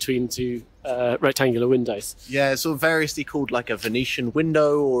arch between two rectangular windows. Yeah, it's sort of variously called like a Venetian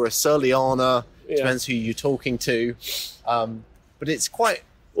window or a Serliana. Depends who you're talking to. But it's quite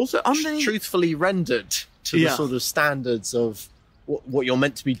also truthfully rendered to the sort of standards of what you're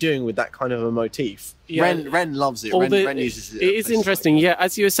meant to be doing with that kind of a motif. Yeah. Ren loves it. Ren uses it. It is interesting, yeah.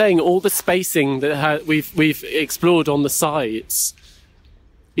 As you were saying, all the spacing that we've explored on the sides,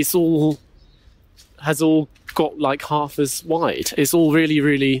 has all got like half as wide. It's all really,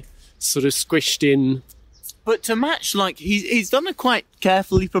 really sort of squished in. But to match, like, he's done a quite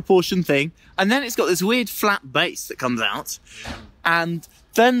carefully proportioned thing, and then it's got this weird flat base that comes out, and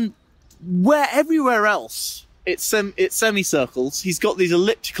then everywhere else it's semicircles, he's got these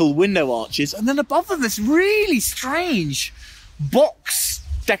elliptical window arches, and then above them this really strange box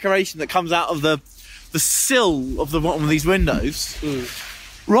decoration that comes out of the sill of the bottom of these windows.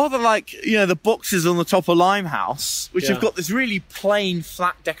 Rather like, the boxes on the top of Limehouse, which have got this really plain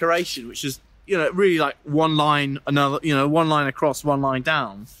flat decoration, which is, really like one line, another, one line across, one line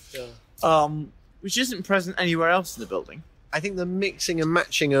down. Which isn't present anywhere else in the building. I think the mixing and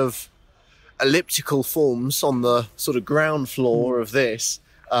matching of elliptical forms on the sort of ground floor of this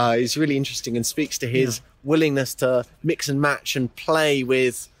is really interesting and speaks to his willingness to mix and match and play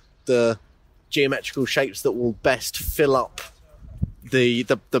with the geometrical shapes that will best fill up the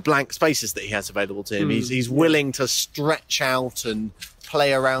blank spaces that he has available to him. He's willing to stretch out and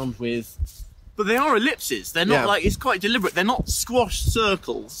play around with. But they are ellipses. They're not like, it's quite deliberate. They're not squashed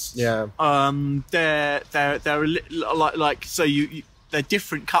circles. Yeah. They're like so they're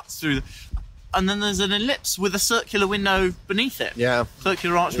different cuts through. And then there's an ellipse with a circular window beneath it. Yeah.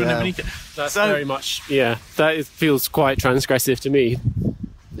 Circular arch window beneath it. That's very much, that feels quite transgressive to me.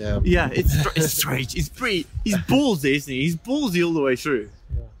 Yeah. Yeah, it's strange. He's ballsy, isn't he? He's ballsy all the way through.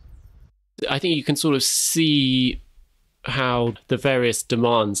 I think you can sort of see how the various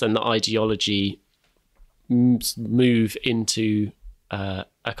demands and the ideology move into a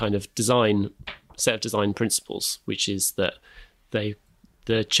kind of set of design principles, which is that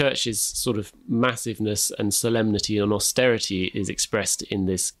the church's sort of massiveness and solemnity and austerity is expressed in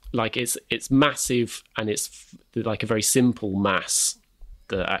this, like it's massive and it's like a very simple mass,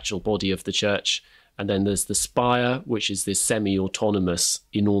 the actual body of the church. And then there's the spire, which is this semi-autonomous,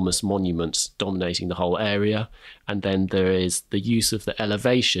 enormous monument dominating the whole area. And then there is the use of the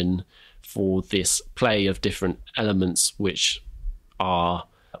elevation for this play of different elements, which are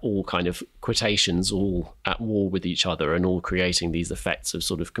all kind of quotations, all at war with each other and all creating these effects of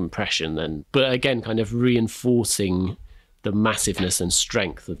sort of compression. But again, kind of reinforcing the massiveness and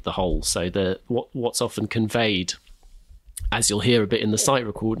strength of the whole. So what's often conveyed, as you'll hear a bit in the site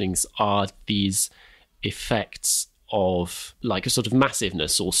recordings, are these effects of like a sort of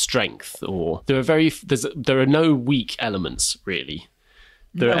massiveness or strength, or there are no weak elements really.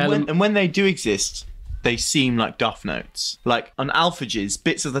 And when they do exist, they seem like duff notes. Like on Alphage's,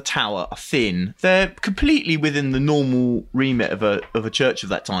 bits of the tower are thin. They're completely within the normal remit of a church of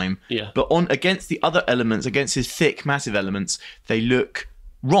that time. Yeah. But against the other elements, against his thick, massive elements, they look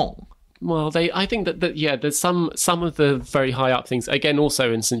wrong. Well, I think that there's some of the very high up things. Again,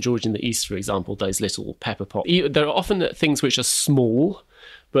 also in St George in the East, for example, those little pepper pots. There are often things which are small,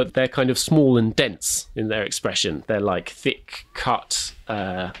 but they're kind of small and dense in their expression. They're like thick cut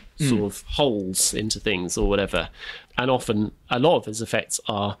sort of holes into things or whatever. And often a lot of his effects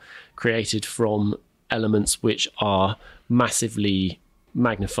are created from elements which are massively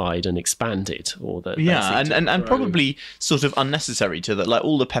magnified and expanded, or that and probably sort of unnecessary to that. Like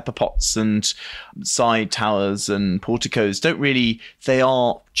all the pepper pots and side towers and porticos they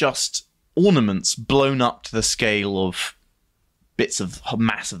are just ornaments blown up to the scale of bits of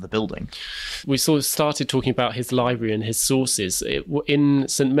mass of the building. We sort of started talking about his library and his sources. In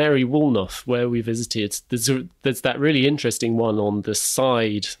St Mary Woolnoth, where we visited, there's that really interesting one on the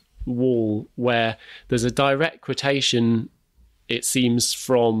side wall where there's a direct quotation, it seems,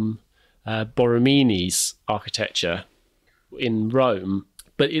 from Borromini's architecture in Rome,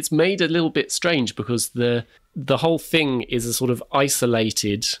 but it's made a little bit strange because the whole thing is a sort of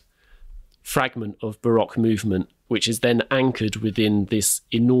isolated fragment of Baroque movement, which is then anchored within this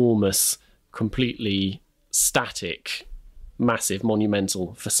enormous, completely static, massive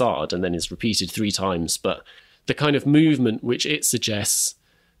monumental facade, and then is repeated 3 times. But the kind of movement which it suggests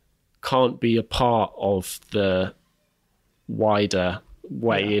can't be a part of the wider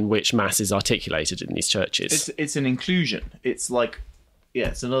way in which mass is articulated in these churches. It's an inclusion. It's like,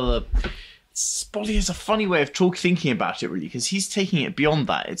 it's another Spolly is a funny way of thinking about it, really, because he's taking it beyond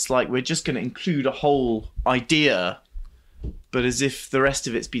that. It's like we're just going to include a whole idea, but as if the rest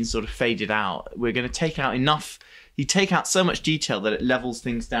of it's been sort of faded out. We're going to take out enough. You take out so much detail that it levels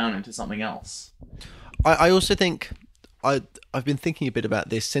things down into something else. I also think I've been thinking a bit about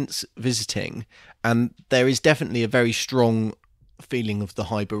this since visiting, and there is definitely a very strong feeling of the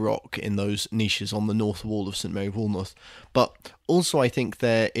high Baroque in those niches on the north wall of St Mary Woolnoth. But also I think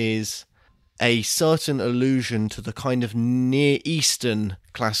there is a certain allusion to the kind of Near Eastern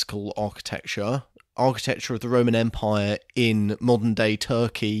classical architecture of the Roman Empire in modern-day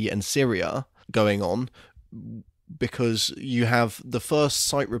Turkey and Syria going on, because you have the first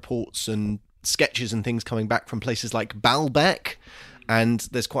site reports and sketches and things coming back from places like Baalbek, and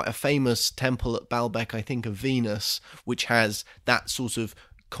there's quite a famous temple at Baalbek, I think, of Venus, which has that sort of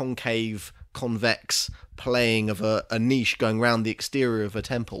concave, convex playing of a niche going around the exterior of a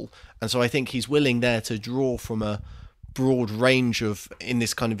temple. And so I think he's willing there to draw from a broad range of, in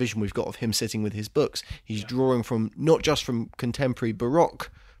this kind of vision we've got of him sitting with his books, he's drawing from not just from contemporary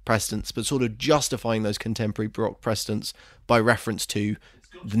Baroque precedents, but sort of justifying those contemporary Baroque precedents by reference to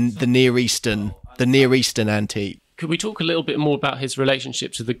the Near Eastern antique. Could we talk a little bit more about his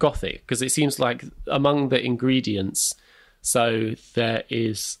relationship to the Gothic? Because it seems like among the ingredients, so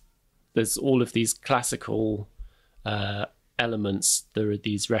there's all of these classical elements. There are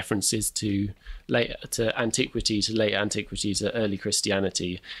these references to antiquity, to late antiquity, to early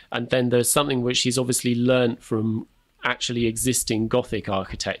Christianity, and then there's something which he's obviously learnt from actually existing Gothic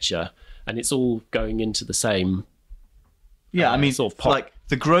architecture, and it's all going into the same. Yeah, I mean, sort of pop. Like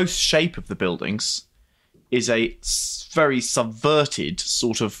the gross shape of the buildings is a very subverted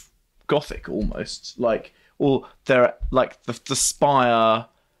sort of Gothic almost, or they're like the spire.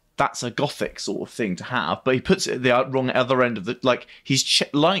 That's a Gothic sort of thing to have, but he puts it at the wrong other end of the, like he's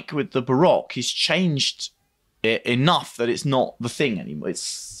like with the Baroque, he's changed it enough that it's not the thing anymore.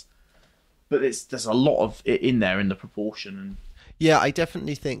 There's a lot of it in there in the proportion. And yeah, I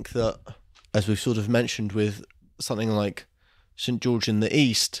definitely think that, as we've sort of mentioned with something like St George in the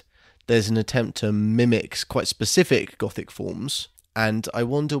East, there's an attempt to mimic quite specific Gothic forms, and I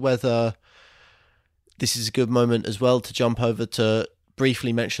wonder whether this is a good moment as well to jump over to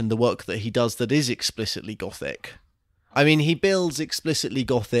briefly mention the work that he does that is explicitly Gothic. I mean, he builds explicitly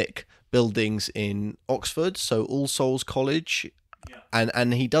Gothic buildings in Oxford, so All Souls College,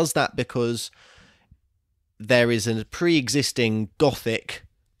 and he does that because there is a pre-existing Gothic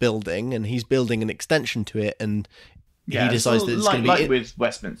building, and he's building an extension to it, and he decides that it's going to be with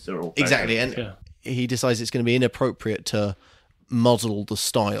Westminster, or exactly, and he decides it's going to be inappropriate to model the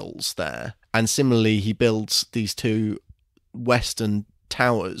styles there. And similarly, he builds these two western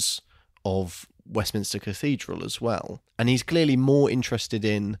towers of Westminster Cathedral as well, and he's clearly more interested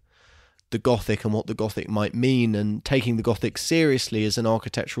in the Gothic and what the Gothic might mean, and taking the Gothic seriously as an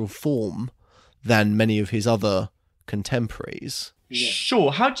architectural form than many of his other contemporaries.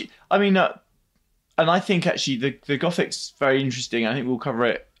 Sure. And I think actually the Gothic's very interesting. I think we'll cover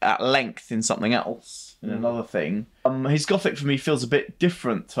it at length in something else, in another thing. His Gothic for me feels a bit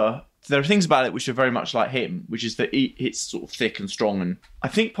different to. There are things about it which are very much like him, which is that it's sort of thick and strong. And I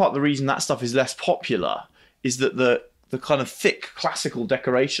think part of the reason that stuff is less popular is that the kind of thick classical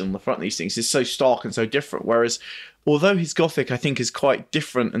decoration on the front of these things is so stark and so different. Whereas, although his Gothic, I think, is quite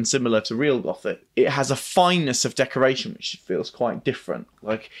different and similar to real Gothic, it has a fineness of decoration which feels quite different.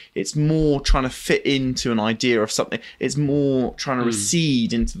 Like, it's more trying to fit into an idea of something. It's more trying to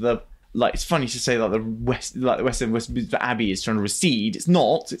recede into the... Like, it's funny to say that the West End Westminster Abbey is trying to recede. It's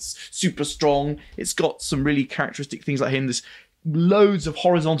not. It's super strong. It's got some really characteristic things like him. There's loads of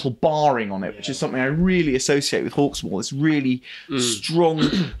horizontal barring on it, which is something I really associate with Hawksmoor. It's really strong,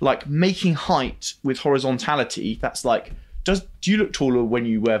 like making height with horizontality. That's like, do you look taller when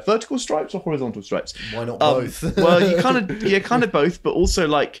you wear vertical stripes or horizontal stripes? Why not both? Well, you kind of both, but also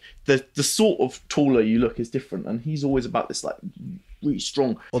like the sort of taller you look is different. And he's always about this like really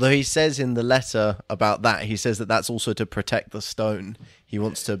strong. Although he says in the letter about that, he says that that's also to protect the stone. He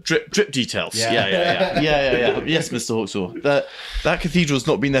wants to drip details. Yeah. Yes, Mr. Hawksmoor. That cathedral's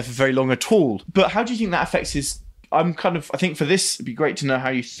not been there for very long at all. But how do you think that affects his? I think for this, it'd be great to know how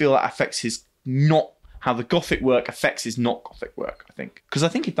you feel that affects his how the Gothic work affects his not Gothic work. I think because I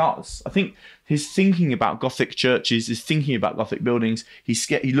think it does. I think his thinking about Gothic churches, his thinking about Gothic buildings, he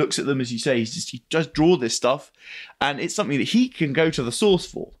looks at them, as you say, he does draw this stuff, and it's something that he can go to the source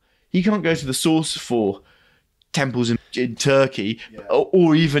for. He can't go to the source for temples in Turkey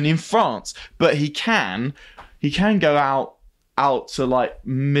or even in France, but he can go out out to like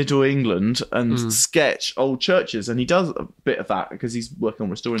Middle England and sketch old churches, and he does a bit of that because he's working on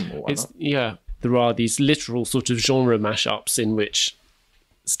restoring them all. There are these literal sort of genre mashups in which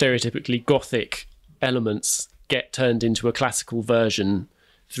stereotypically Gothic elements get turned into a classical version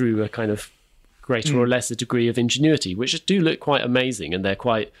through a kind of greater or lesser degree of ingenuity, which do look quite amazing, and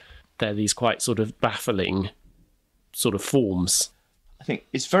they're these quite sort of baffling sort of forms. I think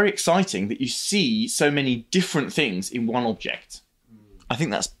it's very exciting that you see so many different things in one object. I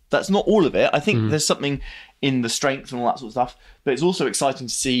think that's not all of it. I think there's something in the strength and all that sort of stuff, but it's also exciting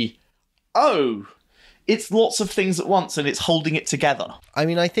to see, it's lots of things at once and it's holding it together. I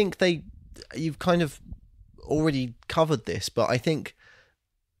mean, I think you've kind of already covered this, but I think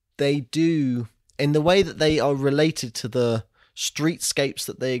they do, in the way that they are related to the streetscapes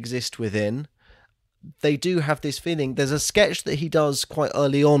that they exist within, they do have this feeling. There's a sketch that he does quite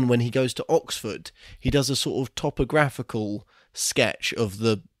early on when he goes to Oxford. He does a sort of topographical sketch of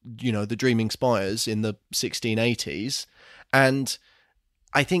the Dreaming Spires in the 1680s. And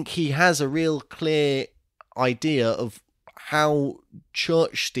I think he has a real clear idea of how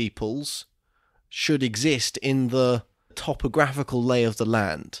church steeples should exist in the topographical lay of the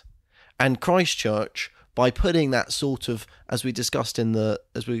land. And Christchurch, by putting that sort of, as we discussed in the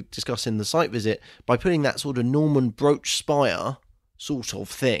site visit, by putting that sort of Norman brooch spire sort of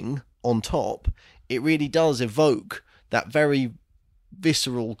thing on top, it really does evoke that very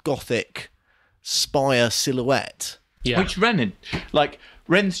visceral Gothic spire silhouette. Yeah. Which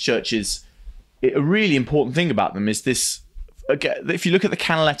Wren's churches, a really important thing about them is this. If you look at the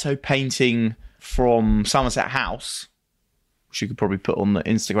Canaletto painting from Somerset House, which you could probably put on the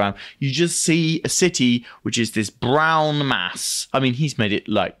Instagram, you just see a city which is this brown mass. I mean, he's made it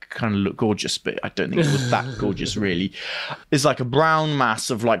like kind of look gorgeous, but I don't think it was that gorgeous really. It's like a brown mass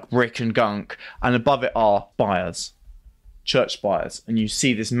of like brick and gunk, and above it are spires, church spires, and you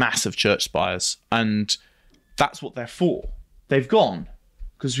see this mass of church spires, and that's what they're for. They've gone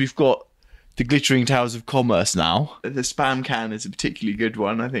because we've got the glittering towers of commerce now. The spam can is a particularly good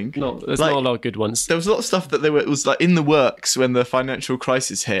one, I think. There's not a lot of good ones. There was a lot of stuff that it was like in the works when the financial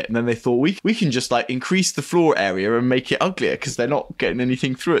crisis hit, and then they thought we can just like increase the floor area and make it uglier because they're not getting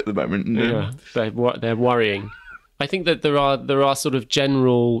anything through at the moment. Yeah, they're worrying. I think that there are sort of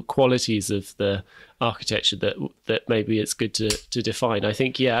general qualities of the architecture that maybe it's good to define. I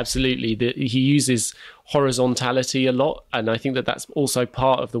think, yeah, absolutely. He uses horizontality a lot, and I think that that's also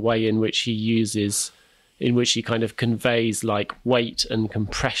part of the way in which he kind of conveys like weight and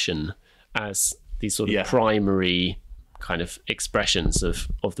compression as these sort of primary kind of expressions of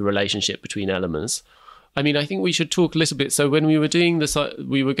the relationship between elements. I mean, I think we should talk a little bit. So when we were doing this,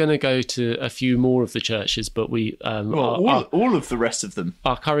 we were going to go to a few more of the churches, but all of the rest of them.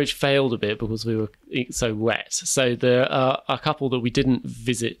 Our courage failed a bit because we were so wet. So there are a couple that we didn't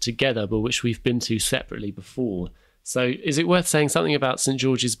visit together, but which we've been to separately before. So is it worth saying something about St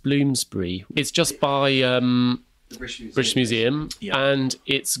George's Bloomsbury? It's just by the British Museum, and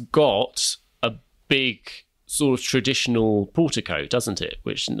it's got a big sort of traditional portico, doesn't it?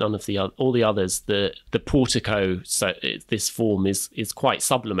 Which none of all the others, the portico, so this form is quite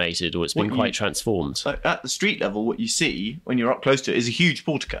sublimated, or it's been quite transformed. At the street level, what you see when you're up close to it is a huge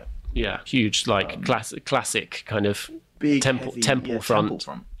portico. Yeah, huge, like classic kind of big temple front.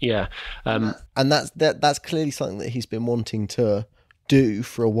 Yeah, and that's clearly something that he's been wanting to do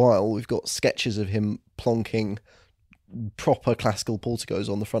for a while. We've got sketches of him plonking proper classical porticos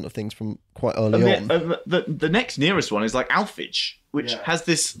on the front of things from quite early on. The next nearest one is like Alphage, which has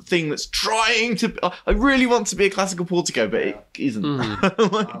this thing that's trying to. I really want to be a classical portico, but it isn't.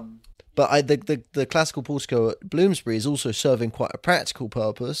 But the classical portico at Bloomsbury is also serving quite a practical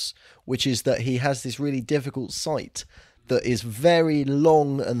purpose, which is that he has this really difficult site that is very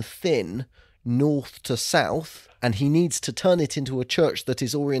long and thin north to south, and he needs to turn it into a church that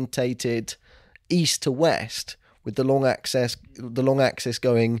is orientated east to west, with the long axis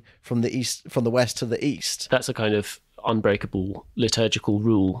going from the west to the east. That's a kind of unbreakable liturgical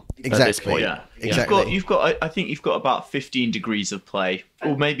rule. Exactly. At this point. Yeah. Exactly. I think you've got about 15 degrees of play,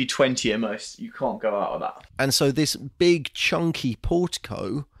 or maybe 20 at most. You can't go out of that. And so this big chunky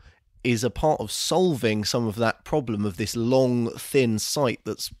portico is a part of solving some of that problem of this long, thin site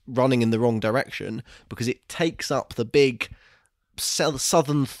that's running in the wrong direction, because it takes up the big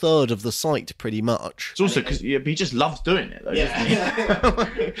southern third of the site pretty much. It's also because he just loves doing it though,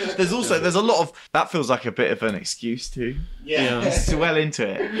 doesn't he? there's a lot of that. Feels like a bit of an excuse too. He's well into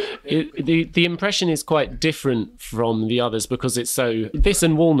it. The impression is quite different from the others because it's so. This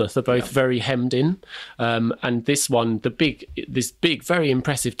and Woolnoth are both very hemmed in, and this one, this big, very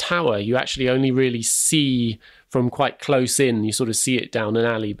impressive tower, you actually only really see from quite close in, you sort of see it down an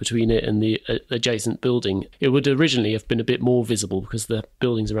alley between it and the adjacent building. It would originally have been a bit more visible because the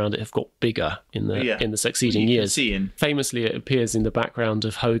buildings around it have got bigger in the succeeding years. Famously, it appears in the background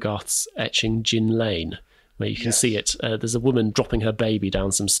of Hogarth's etching Gin Lane, where you can see it. There's a woman dropping her baby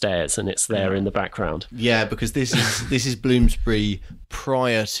down some stairs, and it's there in the background. Yeah, because this is Bloomsbury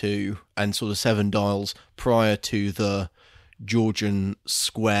prior to, and sort of Seven Dials prior to the Georgian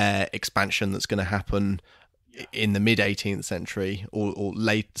Square expansion that's going to happen in the mid 18th century or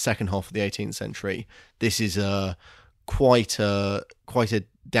late second half of the 18th century. This is quite a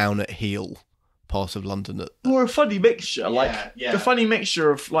down at heel part of London. Or a funny mixture, a funny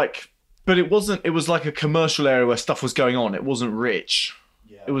mixture of like. But it wasn't. It was like a commercial area where stuff was going on. It wasn't rich.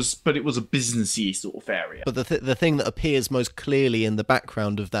 Yeah. It was a businessy sort of area. But the thing that appears most clearly in the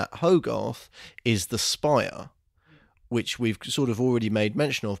background of that Hogarth is the spire, which we've sort of already made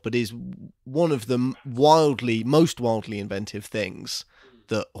mention of, but is one of the most wildly inventive things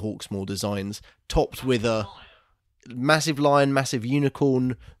that Hawksmoor designs, topped with a massive lion, massive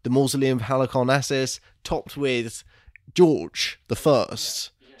unicorn, the mausoleum of Halicarnassus, topped with George the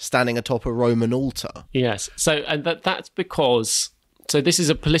First standing atop a Roman altar. Yes. So, and that's because. So this is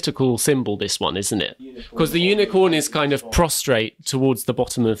a political symbol, this one, isn't it? Because the unicorn is kind of prostrate towards the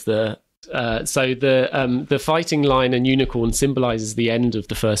bottom of the. So the fighting lion and unicorn symbolises the end of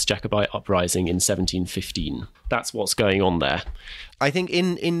the first Jacobite uprising in 1715. That's what's going on there. I think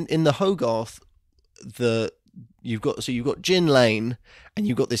in the Hogarth, you've got Gin Lane, and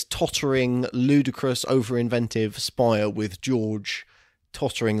you've got this tottering, ludicrous, over-inventive spire with George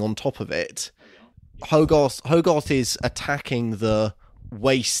tottering on top of it. Hogarth is attacking the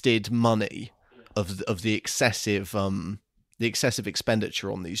wasted money of the excessive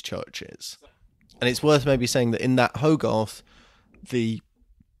expenditure on these churches. And it's worth maybe saying that in that Hogarth, the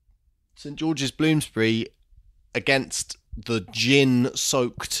St George's Bloomsbury against the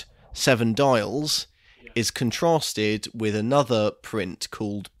gin-soaked Seven Dials is contrasted with another print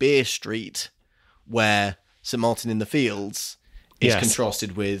called Beer Street, where St Martin in the Fields is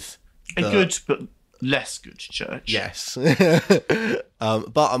contrasted with a good but less good church. Yes. But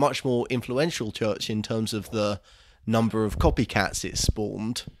a much more influential church in terms of the number of copycats it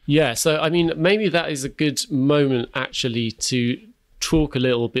spawned. Yeah, so I mean, maybe that is a good moment actually to talk a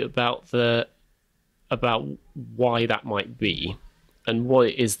little bit about why that might be and what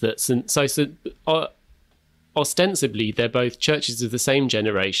it is that ostensibly, they're both churches of the same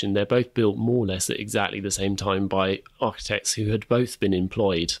generation. They're both built more or less at exactly the same time by architects who had both been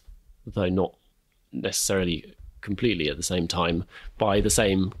employed, though not necessarily completely at the same time, by the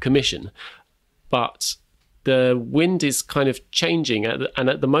same commission. But the wind is kind of changing. And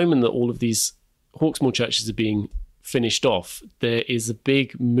at the moment that all of these Hawksmoor churches are being finished off, there is a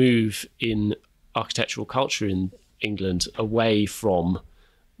big move in architectural culture in England away from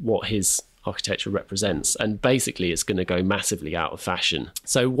what his architecture represents, and basically it's going to go massively out of fashion.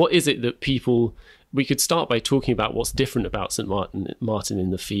 So what is it that we could start by talking about what's different about St Martin in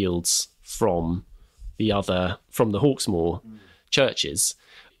the Fields from the Hawksmoor churches.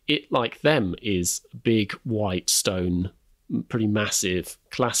 It, like them, is big white stone, pretty massive,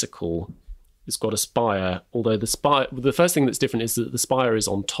 classical. It's got a spire, although the first thing that's different is that the spire is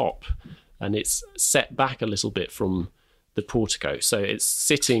on top and it's set back a little bit from the portico, so it's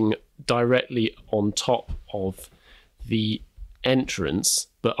sitting directly on top of the entrance,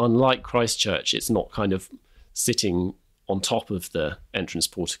 but unlike Christchurch, it's not kind of sitting on top of the entrance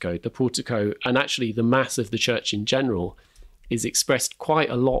portico. The portico, and actually the mass of the church in general, is expressed quite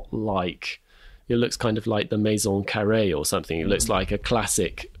a lot like, it looks kind of like the Maison Carrée or something. It looks like a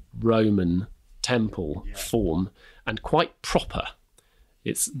classic Roman temple form, and quite proper.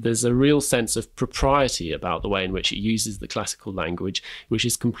 There's a real sense of propriety about the way in which it uses the classical language, which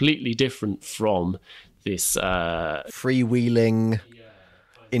is completely different from this freewheeling,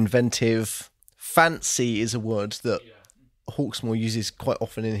 inventive. Fancy is a word that Hawksmoor uses quite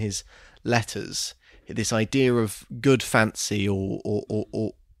often in his letters. This idea of good fancy, or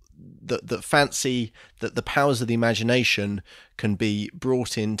that fancy, that the powers of the imagination can be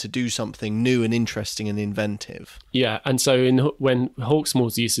brought in to do something new and interesting and inventive. Yeah, and so when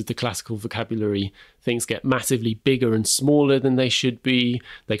Hawksmoor's use of the classical vocabulary, things get massively bigger and smaller than they should be.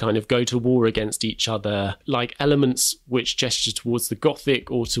 They kind of go to war against each other. Like elements which gesture towards the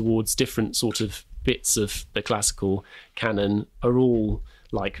Gothic or towards different sort of bits of the classical canon are all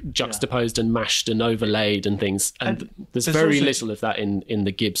like juxtaposed and mashed and overlaid and things, and there's very also little of that in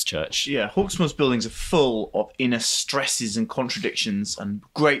the Gibbs Church. Yeah, Hawksmoor's buildings are full of inner stresses and contradictions and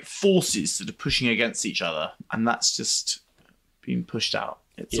great forces that are pushing against each other, and that's just being pushed out.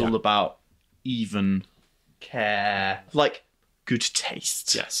 It's all about even care, like good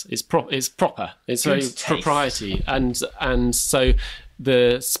taste. Yes, it's proper. It's very taste. propriety, and so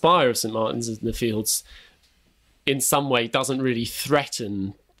the spire of St Martin's in the Fields, in some way, doesn't really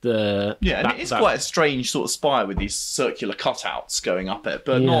threaten the. Yeah, and it is quite a strange sort of spire with these circular cutouts going up it,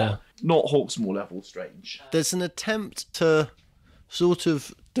 but not Hawksmoor level strange. There's an attempt to sort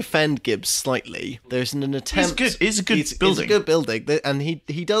of defend Gibbs slightly. There's an attempt. It's a good building. It's a good building, and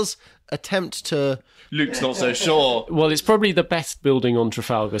he does attempt to. Luke's not so sure. Well, it's probably the best building on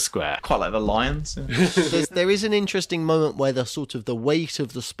Trafalgar Square. Quite like the lions. There is an interesting moment where the weight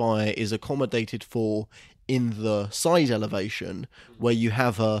of the spire is accommodated for in the side elevation, where you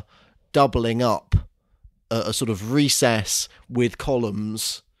have a doubling up, a sort of recess with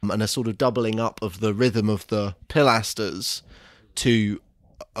columns, and a sort of doubling up of the rhythm of the pilasters to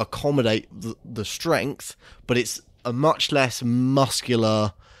accommodate the strength, but it's a much less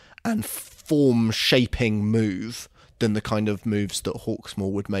muscular and form-shaping move than the kind of moves that Hawksmoor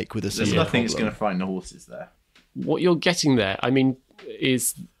would make with a There's similar nothing that's problem. going to frighten the horses there. What you're getting there, I mean,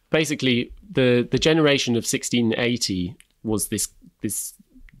 is basically the generation of 1680 was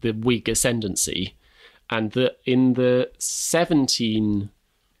the Whig ascendancy, and in the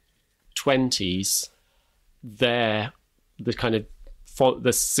 1720s, the kind of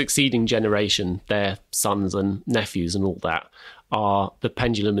the succeeding generation, their sons and nephews and all that, the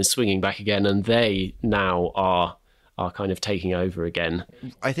pendulum is swinging back again, and they now are kind of taking over again.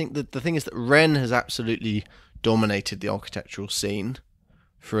 I think that the thing is that Wren has absolutely dominated the architectural scene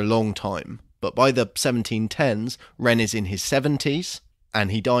for a long time, but by the 1710s, Wren is in his 70s,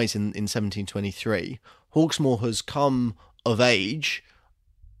 and he dies in 1723. Hawksmoor has come of age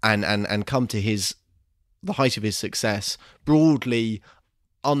and come to the height of his success broadly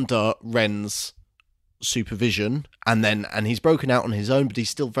under Wren's supervision, and he's broken out on his own, but he's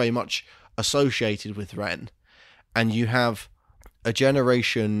still very much associated with Wren. And you have a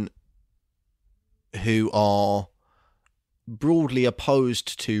generation who are broadly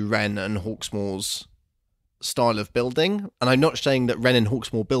opposed to Wren and Hawksmoor's style of building. And I'm not saying that Wren and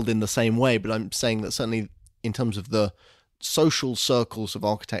Hawksmoor build in the same way, but I'm saying that certainly in terms of the social circles of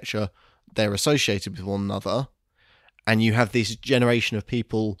architecture, they're associated with one another. And you have this generation of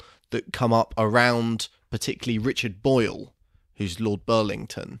people that come up around particularly Richard Boyle, who's Lord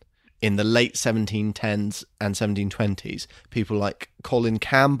Burlington, in the late 1710s and 1720s. People like Colin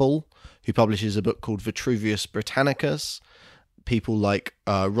Campbell, who publishes a book called Vitruvius Britannicus. People like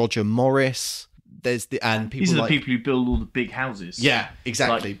Roger Morris. These are the people who build all the big houses. Yeah,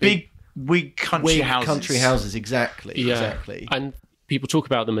 exactly. Like big Whig country houses. Country houses, exactly. Yeah. Exactly. And people talk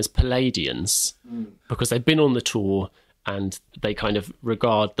about them as Palladians because they've been on the tour and they kind of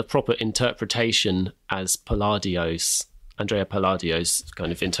regard the proper interpretation as Andrea Palladio's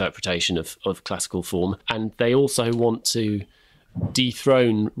kind of interpretation of classical form. And they also want to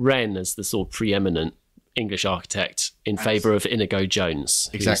dethrone Wren as the sort of preeminent English architect in favour of Inigo Jones.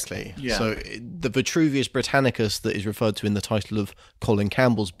 Exactly. Yeah. So the Vitruvius Britannicus that is referred to in the title of Colin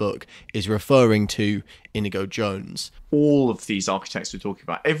Campbell's book is referring to Inigo Jones. All of these architects we're talking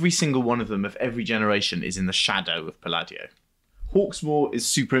about, every single one of them of every generation is in the shadow of Palladio. Hawksmoor is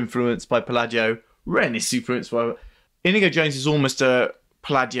super influenced by Palladio. Wren is super influenced by... Inigo Jones is almost a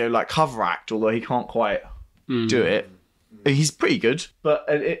Palladio-like cover act, although he can't quite do it. He's pretty good, but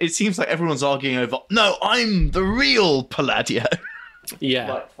it seems like everyone's arguing over, no, I'm the real Palladio.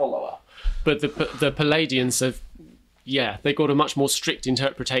 Yeah. Like follower. But the Palladians have, they've got a much more strict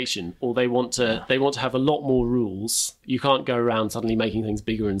interpretation, or they want to have a lot more rules. You can't go around suddenly making things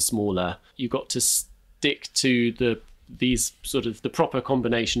bigger and smaller. You've got to stick to these sort of the proper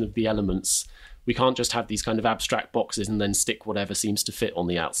combination of the elements. We can't just have these kind of abstract boxes and then stick whatever seems to fit on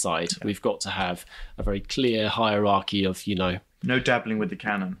the outside. Yeah. We've got to have a very clear hierarchy of, no dabbling with the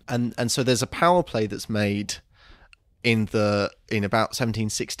canon. And so there's a power play that's made in about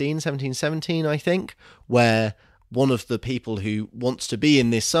 1716, 1717, I think, where one of the people who wants to be in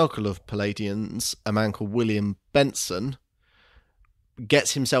this circle of Palladians, a man called William Benson,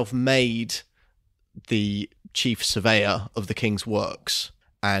 gets himself made the chief surveyor of the King's Works.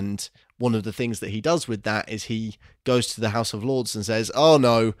 And one of the things that he does with that is he goes to the House of Lords and says, oh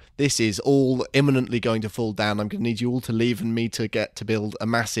no, this is all imminently going to fall down. I'm going to need you all to leave and me to get to build a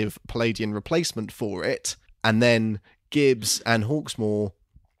massive Palladian replacement for it. And then Gibbs and Hawksmoor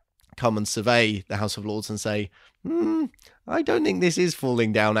come and survey the House of Lords and say, I don't think this is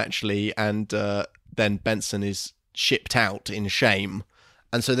falling down actually. And then Benson is shipped out in shame.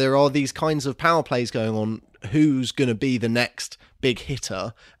 And so there are these kinds of power plays going on. Who's going to be the next big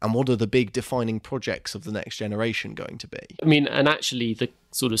hitter, and what are the big defining projects of the next generation going to be? I mean, and actually the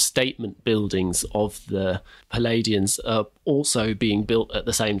sort of statement buildings of the Palladians are also being built at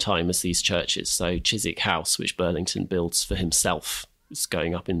the same time as these churches. So Chiswick House, which Burlington builds for himself, is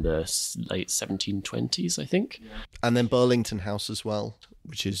going up in the late 1720s, I think. Yeah. And then Burlington House as well,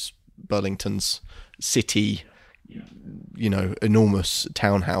 which is Burlington's city, enormous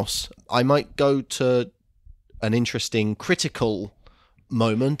townhouse. I might go to an interesting critical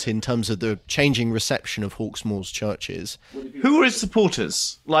moment in terms of the changing reception of Hawksmoor's churches. Who are his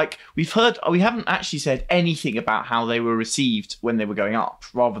supporters? Like, we haven't actually said anything about how they were received when they were going up,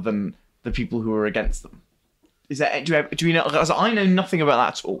 rather than the people who were against them. Is that, do we know? Because I know nothing about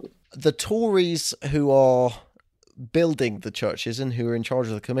that at all. The Tories who are building the churches and who are in charge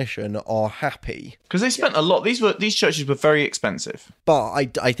of the commission are happy, because they spent a lot. These churches were very expensive. But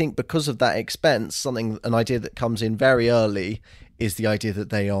I think because of that expense, an idea that comes in very early is the idea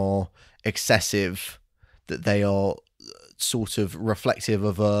that they are excessive, that they are sort of reflective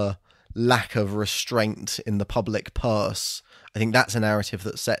of a lack of restraint in the public purse. I think that's a narrative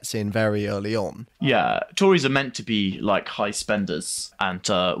that sets in very early on. Yeah, Tories are meant to be like high spenders, and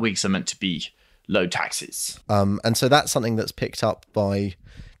Whigs are meant to be low taxes. And so that's something that's picked up by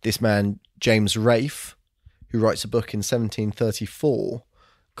this man, James Ralph, who writes a book in 1734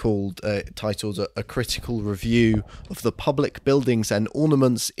 titled A Critical Review of the Public Buildings and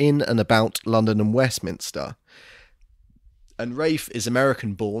Ornaments in and about London and Westminster. And Ralph is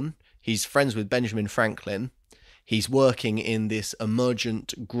American-born. He's friends with Benjamin Franklin. He's working in this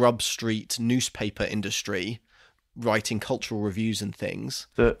emergent Grub Street newspaper industry, writing cultural reviews and things.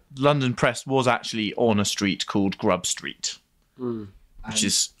 The London press was actually on a street called Grub Street, which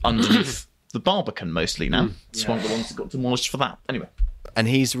is underneath the Barbican mostly now. It's one of the ones that got demolished for that. Anyway. And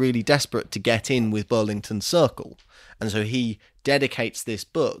he's really desperate to get in with Burlington's circle. And so he dedicates this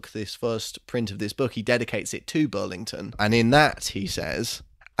book, this first print of this book, he dedicates it to Burlington. And in that, he says,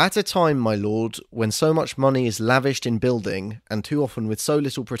 "At a time, my lord, when so much money is lavished in building, and too often with so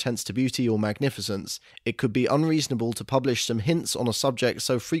little pretence to beauty or magnificence, it could be unreasonable to publish some hints on a subject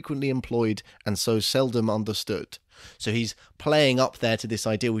so frequently employed and so seldom understood." So he's playing up there to this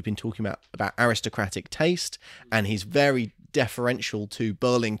idea we've been talking about aristocratic taste, and he's very deferential to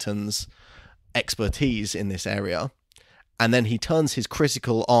Burlington's expertise in this area. And then he turns his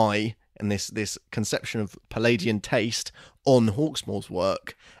critical eye and this conception of Palladian taste on Hawksmoor's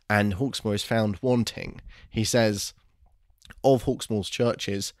work, and Hawksmoor is found wanting. He says, of Hawksmoor's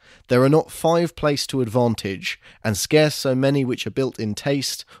churches, "There are not 5 placed to advantage, and scarce so many which are built in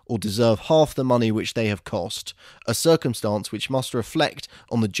taste, or deserve half the money which they have cost, a circumstance which must reflect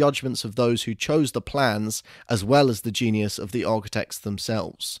on the judgments of those who chose the plans, as well as the genius of the architects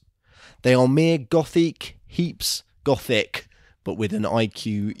themselves. They are mere Gothic heaps, Gothic, but with an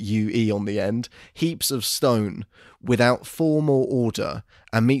IQUE on the end, heaps of stone, without form or order,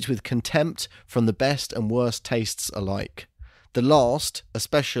 and meet with contempt from the best and worst tastes alike. The last,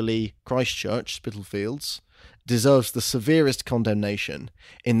 especially Christchurch, Spitalfields, deserves the severest condemnation,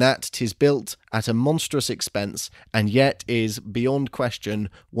 in that 'tis built at a monstrous expense, and yet is, beyond question,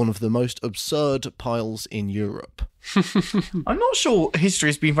 one of the most absurd piles in Europe." I'm not sure history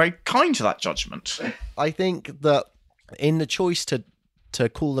has been very kind to that judgment. I think that in the choice to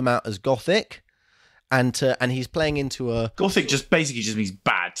call them out as Gothic, and he's playing into a... Gothic basically just means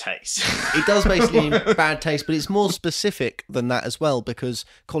bad taste. It does basically mean bad taste, but it's more specific than that as well, because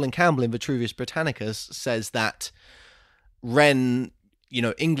Colin Campbell in Vitruvius Britannicus says that Wren,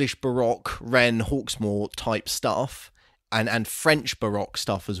 English Baroque, Wren, Hawksmoor type stuff, and French Baroque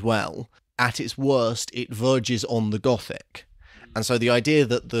stuff as well, at its worst, it verges on the Gothic. And so the idea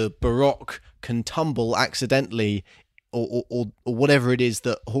that the Baroque can tumble accidentally, or whatever it is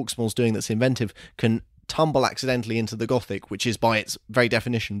that Hawksmoor's doing that's inventive, can tumble accidentally into the Gothic, which is by its very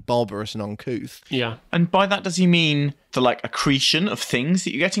definition barbarous and uncouth. Yeah. And by that, does he mean the accretion of things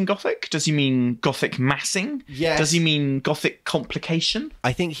that you get in Gothic? Does he mean Gothic massing? Yes. Does he mean Gothic complication?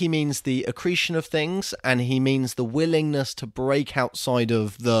 I think he means the accretion of things, and he means the willingness to break outside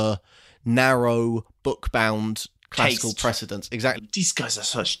of the narrow, book-bound classical precedents. Exactly. These guys are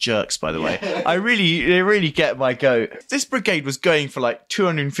such jerks, by the way. They really get my goat. This brigade was going for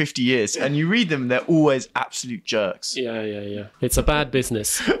 250 years, and you read them, they're always absolute jerks. Yeah. It's a bad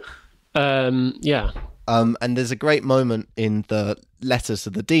business. Yeah. And there's a great moment in the letters to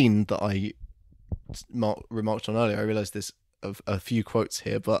the Dean that I remarked on earlier. I realised there's a few quotes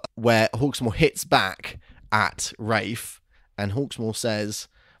here, but where Hawksmoor hits back at Ralph, and Hawksmoor says,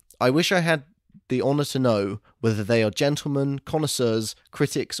 "I wish I had the honour to know whether they are gentlemen, connoisseurs,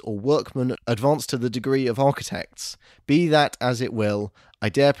 critics, or workmen advanced to the degree of architects. Be that as it will, I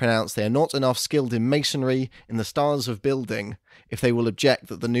dare pronounce they are not enough skilled in masonry, in the styles of building, if they will object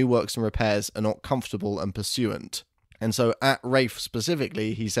that the new works and repairs are not comfortable and pursuant. And so at Rafe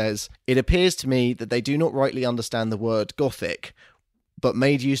specifically, he says, it appears to me that they do not rightly understand the word Gothic, but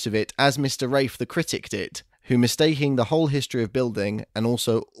made use of it as Mr. Rafe the critic did, who, mistaking the whole history of building, and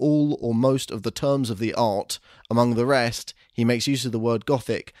also all or most of the terms of the art, among the rest, he makes use of the word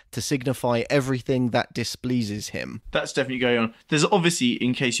Gothic to signify everything that displeases him. That's definitely going on. There's obviously,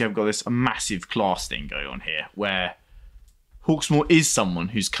 in case you have got this, a massive class thing going on here, where Hawksmoor is someone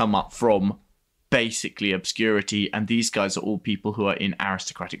who's come up from basically obscurity, and these guys are all people who are in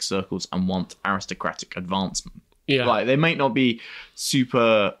aristocratic circles and want aristocratic advancement. Yeah. Like, they might not be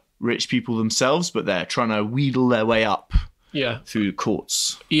super rich people themselves, but they're trying to wheedle their way up through the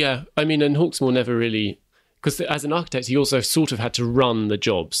courts. Yeah, I mean, and Hawksmoor never really... Because as an architect, he also sort of had to run the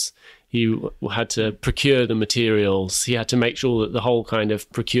jobs. He had to procure the materials. He had to make sure that the whole kind of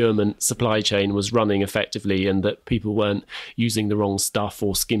procurement supply chain was running effectively and that people weren't using the wrong stuff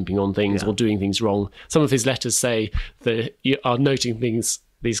or skimping on things or doing things wrong. Some of his letters say that you are noting things,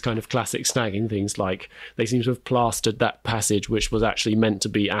 these kind of classic snagging things, like they seem to have plastered that passage which was actually meant to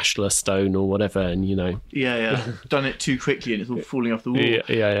be ashlar stone or whatever, and done it too quickly and it's all falling off the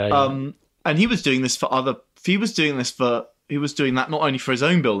wall. And he was doing this for other... He was doing that not only for his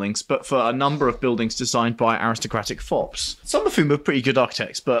own buildings, but for a number of buildings designed by aristocratic fops. Some of whom are pretty good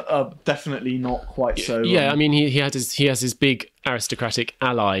architects, but definitely not quite so. I mean, he has his big aristocratic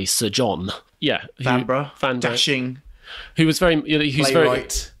ally, Sir John. Yeah, Vanbrugh, dashing, who was very,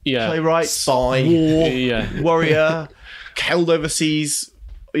 playwright, spy, warrior, held overseas.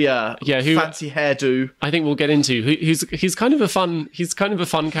 Who fancy hairdo. I think we'll get into. He's kind of a fun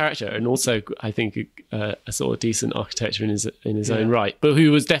character, and also I think a sort of decent architecture in his own right. But who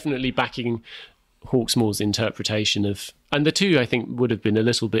was definitely backing Hawksmoor's interpretation of, and the two I think would have been a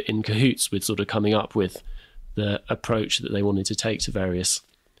little bit in cahoots with sort of coming up with the approach that they wanted to take to various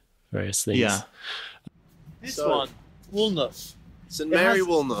things. Yeah. This one, Woolnoth. St Mary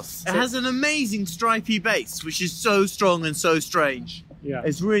Woolnoth. It has an amazing stripy base, which is so strong and so strange. Yeah,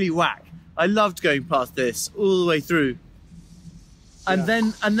 it's really whack. I loved going past this all the way through, and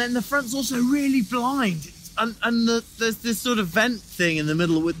then the front's also really there's this sort of vent thing in the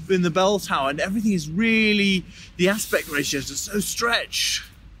middle in the bell tower, and everything is really, the aspect ratios are so stretched.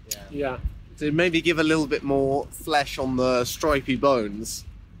 Yeah. To maybe give a little bit more flesh on the stripy bones,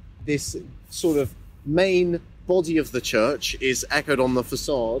 this sort of main body of the church is echoed on the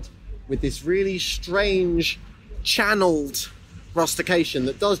facade with this really strange channeled rustication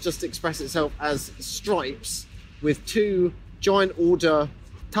that does just express itself as stripes with two giant order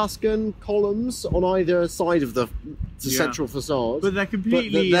Tuscan columns on either side of the central facade. But they're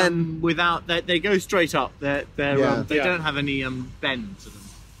completely without, they go straight up. They don't have any bend to them.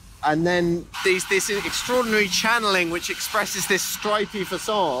 And then this extraordinary channeling which expresses this stripy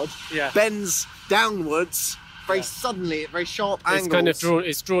facade bends downwards very suddenly at very sharp angles. It's kind of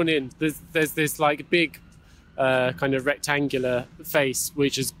drawn in. There's this like big kind of rectangular face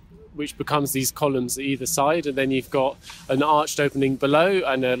which becomes these columns at either side, and then you've got an arched opening below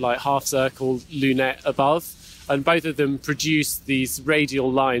and a like half circle lunette above, and both of them produce these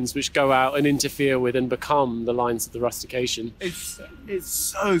radial lines which go out and interfere with and become the lines of the rustication. It's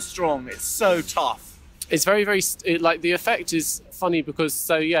so strong, it's so tough. It's very, very like the effect is funny because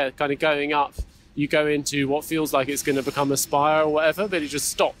kind of going up, you go into what feels like it's going to become a spire or whatever, but it just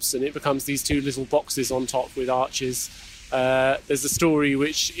stops and it becomes these two little boxes on top with arches. There's a story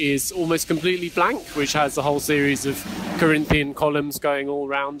which is almost completely blank, which has a whole series of Corinthian columns going all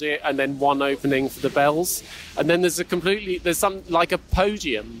around it, and then one opening for the bells. And then there's some like a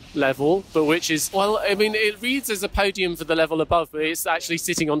podium level, but which is, it reads as a podium for the level above, but it's actually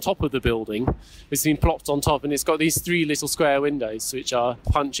sitting on top of the building. It's been plopped on top, and it's got these three little square windows which are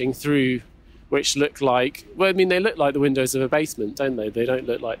punching through, which look like, they look like the windows of a basement, don't they? They don't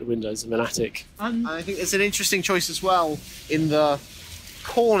look like the windows of an attic. And I think there's an interesting choice as well in the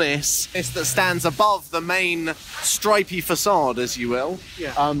cornice that stands above the main stripy facade, as you will.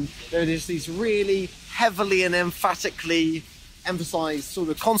 Yeah. There is these really heavily and emphatically emphasised sort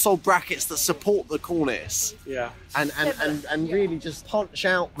of console brackets that support the cornice. Yeah. And really just punch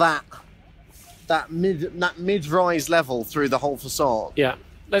out that mid-rise level through the whole facade. Yeah.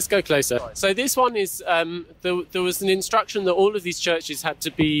 Let's go closer. So this one is, there was an instruction that all of these churches had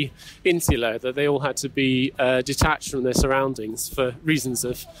to be insular, that they all had to be detached from their surroundings for reasons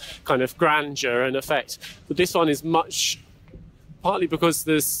of kind of grandeur and effect. But this one is much partly because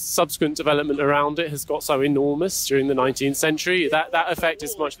the subsequent development around it has got so enormous during the 19th century, that effect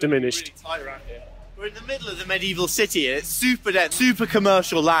is much diminished. Really tight around here. We're in the middle of the medieval city, and it's super dense, super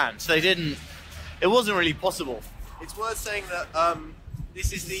commercial land. So it wasn't really possible. It's worth saying that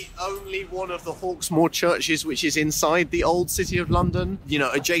this is the only one of the Hawksmoor churches which is inside the old city of London, you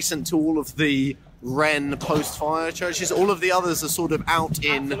know, adjacent to all of the Wren post-fire churches. All of the others are sort of out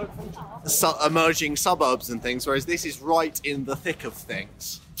in emerging suburbs and things, whereas this is right in the thick of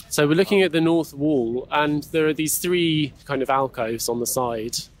things. So we're looking at the north wall, and there are these three kind of alcoves on the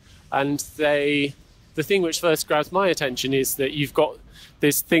side, and the thing which first grabs my attention is that you've got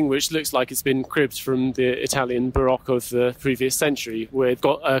this thing which looks like it's been cribbed from the Italian Baroque of the previous century, where it's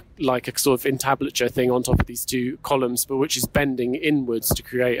got a sort of entablature thing on top of these two columns, but which is bending inwards to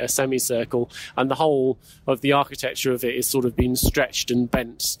create a semicircle, and the whole of the architecture of it is sort of been stretched and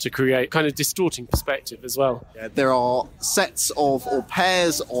bent to create kind of distorting perspective as well. Yeah, there are sets of, or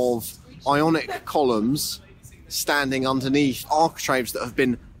pairs of, Ionic columns standing underneath architraves that have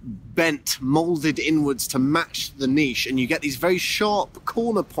been bent, moulded inwards to match the niche, and you get these very sharp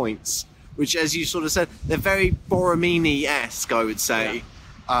corner points, which, as you sort of said, they're very Borromini-esque, I would say,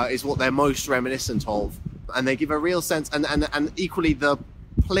 is what they're most reminiscent of. And they give a real sense, and equally the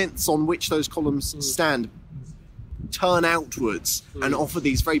plinths on which those columns stand turn outwards and offer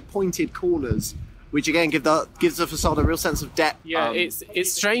these very pointed corners, which again gives the facade a real sense of depth. Yeah,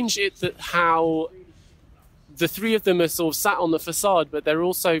 it's strange how the three of them are sort of sat on the facade, but they're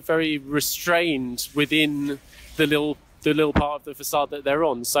also very restrained within the little part of the facade that they're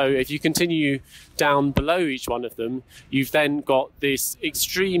on. So if you continue down below each one of them, you've then got this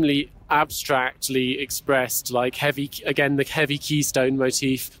extremely abstractly expressed, like the heavy keystone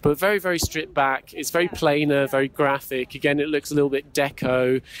motif, but very, very stripped back. It's very plainer, very graphic. Again, it looks a little bit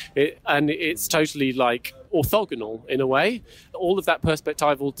deco, and it's totally like orthogonal in a way. All of that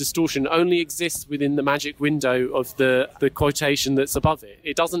perspectival distortion only exists within the magic window of the quotation that's above it.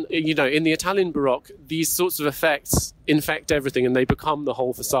 It doesn't, in the Italian Baroque, these sorts of effects infect everything and they become the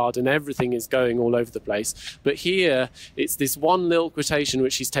whole facade, and everything is going all over the place. But here, it's this one little quotation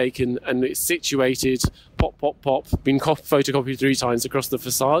which he's taken, and it's situated, pop, pop, pop, been photocopied 3 times across the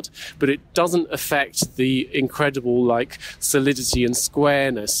facade, but it doesn't affect the incredible solidity and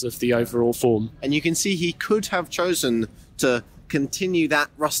squareness of the overall form. And you can see he could have chosen to continue that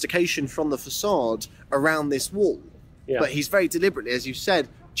rustication from the facade around this wall. Yeah. But he's very deliberately, as you said,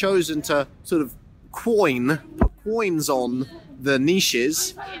 chosen to sort of put coins on the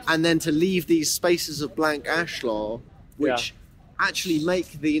niches, and then to leave these spaces of blank ashlar, which actually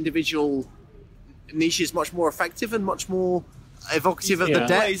make the individual niches much more effective and much more evocative of the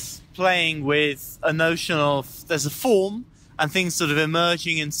depth. Always playing with a notion of there's a form and things sort of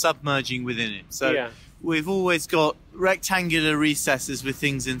emerging and submerging within it. So we've always got rectangular recesses with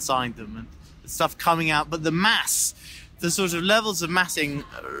things inside them and stuff coming out, but the mass, the sort of levels of massing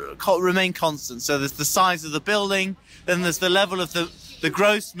remain constant. So there's the size of the building, then there's the level of the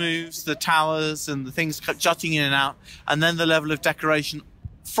gross moves, the towers and the things jutting in and out, and then the level of decoration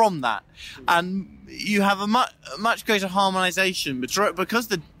from that. And you have a much greater harmonization because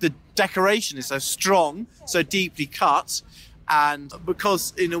the decoration is so strong, so deeply cut, and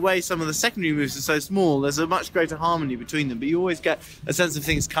because in a way some of the secondary moves are so small, there's a much greater harmony between them, but you always get a sense of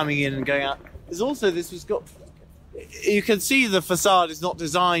things coming in and going out. There's also, you can see the facade is not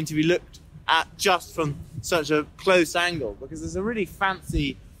designed to be looked at just from such a close angle, because there's a really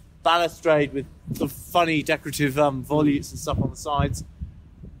fancy balustrade with the funny decorative volutes and stuff on the sides,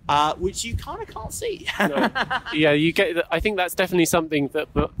 which you kind of can't see. No. Yeah, you get. I think that's definitely something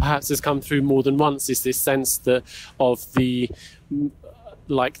that perhaps has come through more than once. Is this sense of the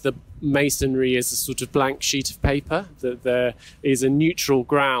masonry is a sort of blank sheet of paper, that there is a neutral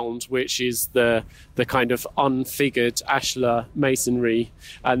ground which is the kind of unfigured ashlar masonry,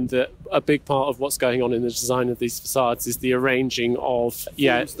 and that a big part of what's going on in the design of these facades is the arranging of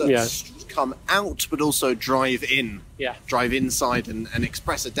forms that come out but also drive inside and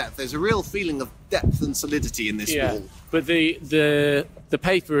express a depth. There's a real feeling of depth and solidity in this wall. But the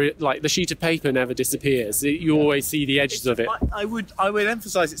paper, the sheet of paper, never disappears. You always see the edges of it. I would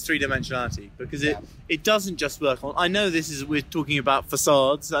emphasise its three-dimensionality, because it doesn't just work on. I know we're talking about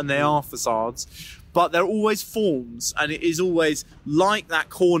facades, and they are facades, but they're always forms, and it is always like that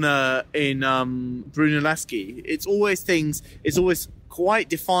corner in Brunelleschi. It's always things. It's always quite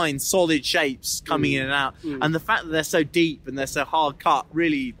defined, solid shapes coming in and out, and the fact that they're so deep and they're so hard cut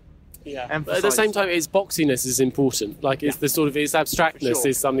really. Yeah, but at the same time, its boxiness is important. It's the sort of its abstractness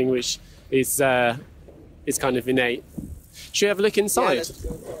is something which is kind of innate. Should we have a look inside?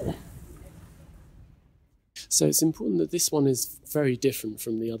 So it's important that this one is very different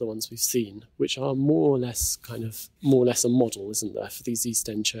from the other ones we've seen, which are more or less a model, isn't there, for these East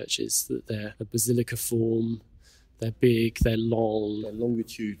End churches, that they're a basilica form, they're big, they're long. They're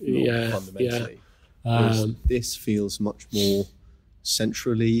longitudinal, fundamentally. This feels much more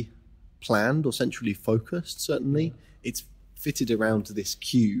centrally planned or centrally focused, certainly. It's fitted around this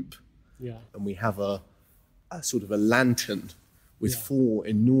cube. Yeah. And we have a sort of a lantern with 4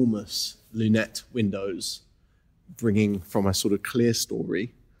 enormous lunette windows bringing from a sort of clear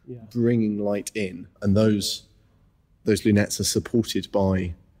story, bringing light in. And those lunettes are supported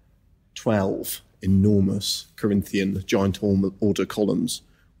by 12 enormous Corinthian giant order columns,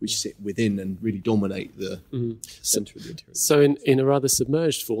 which sit within and really dominate the centre of the interior. So in a rather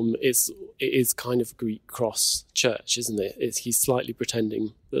submerged form, it is kind of Greek cross church, isn't it? He's slightly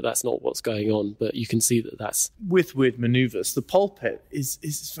pretending that that's not what's going on, but you can see that that's... With weird manoeuvres. The pulpit is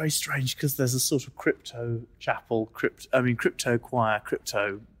very strange because there's a sort of crypto chapel, crypto choir,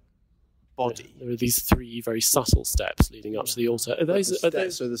 crypto body. There are these 3 very subtle steps leading up to the altar.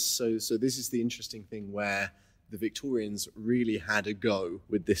 So this is the interesting thing where the Victorians really had a go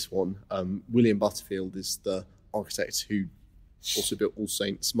with this one. William Butterfield is the architect who also built All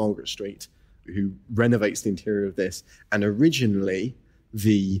Saints Margaret Street, who renovates the interior of this. And originally,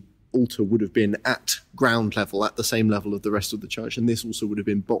 the altar would have been at ground level, at the same level of the rest of the church. And this also would have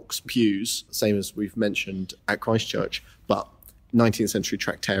been box pews, same as we've mentioned at Christ Church. But 19th century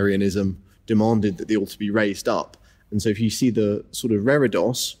Tractarianism demanded that the altar be raised up. And so if you see the sort of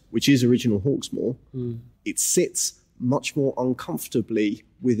reredos, which is original Hawksmoor, it sits much more uncomfortably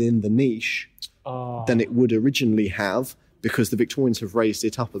within the niche than it would originally have, because the Victorians have raised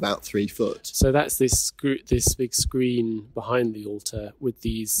it up about 3 foot. So that's this big screen behind the altar with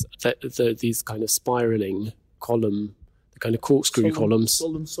these kind of spiralling column, the kind of corkscrew columns.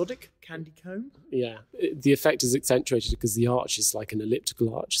 Solemn Sodic? Candy cone? Yeah. The effect is accentuated because the arch is like an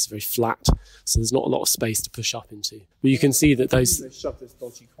elliptical arch. It's very flat, so there's not a lot of space to push up into. But you can see that They shoved this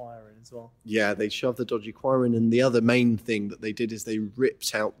dodgy choir in as well. Yeah, they shoved the dodgy choir in, and the other main thing that they did is they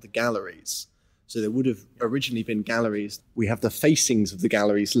ripped out the galleries. So there would have originally been galleries. We have the facings of the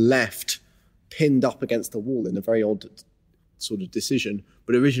galleries left pinned up against the wall in a very odd sort of decision.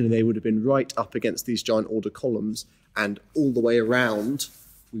 But originally they would have been right up against these giant order columns, and all the way around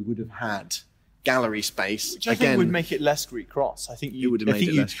we would have had gallery space. Which I think would make it less Greek cross. I think it would have made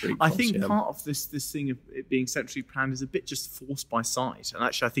it less Greek cross. I think part of this thing of it being centrally planned is a bit just forced by sight. And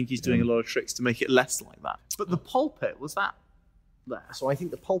actually I think he's doing a lot of tricks to make it less like that. But the pulpit, was that there? So I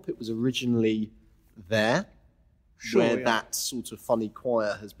think the pulpit was originally there, where that sort of funny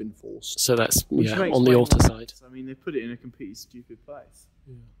choir has been forced. So that's on the altar side. I mean, they put it in a completely stupid place.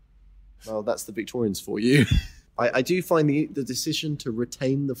 Yeah. Well, that's the Victorians for you. I do find the decision to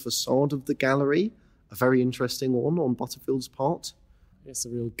retain the facade of the gallery a very interesting one on Butterfield's part. It's a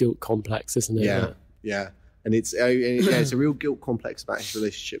real guilt complex, isn't it? Yeah. And it's a real guilt complex about his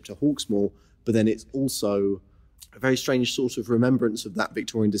relationship to Hawksmoor, but then it's also a very strange sort of remembrance of that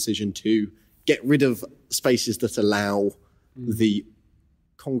Victorian decision to get rid of spaces that allow the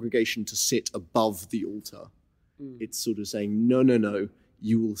congregation to sit above the altar. It's sort of saying, no,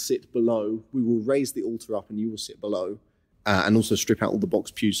 you will sit below. We will raise the altar up and you will sit below. And also strip out all the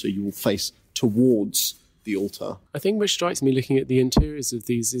box pews so you will face towards the altar. I think what strikes me looking at the interiors of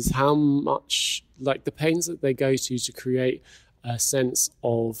these is how much, like, the pains that they go to create a sense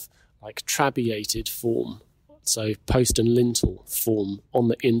of, like, trabeated form. So post and lintel form on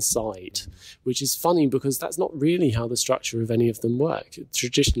the inside, which is funny because that's not really how the structure of any of them work.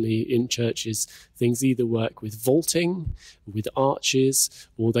 Traditionally in churches, things either work with vaulting, with arches,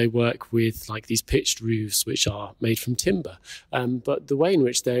 or they work with like these pitched roofs, which are made from timber. But the way in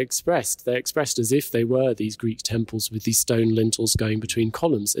which they're expressed as if they were these Greek temples with these stone lintels going between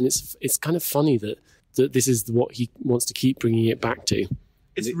columns. And it's kind of funny that this is what he wants to keep bringing it back to.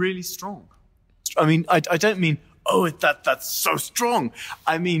 It's really strong. I mean, I don't mean, that's so strong.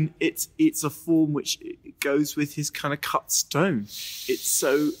 I mean, it's a form which goes with his kind of cut stone.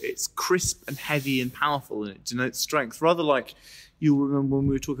 It's crisp and heavy and powerful, and it denotes strength. Rather like you'll remember when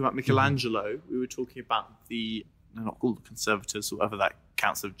we were talking about Michelangelo, we were talking about they're not called the conservators, or whatever that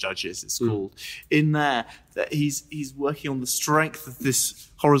council of judges is called. In there, that he's working on the strength of this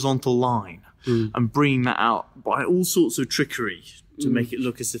horizontal line and bringing that out by all sorts of trickery to make it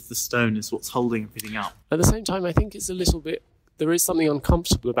look as if the stone is what's holding everything up. At the same time, I think it's a little bit, there is something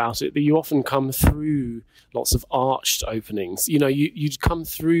uncomfortable about it, that you often come through lots of arched openings. You'd come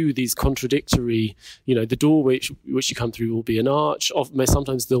through these contradictory, the door which you come through will be an arch.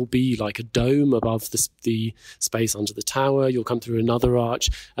 Sometimes there'll be like a dome above the space under the tower. You'll come through another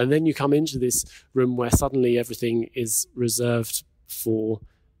arch, and then you come into this room where suddenly everything is reserved for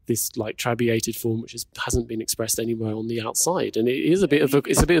this like trabeated form, which hasn't been expressed anywhere on the outside, and it is a bit of a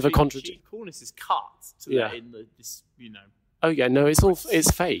contradiction. The cornice is cut to let in this. Oh yeah, no,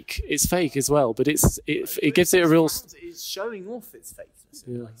 it's fake. It's fake as well, but it gives it a real. It's showing off its fakeness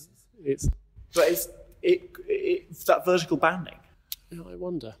in places. It's that vertical banding. I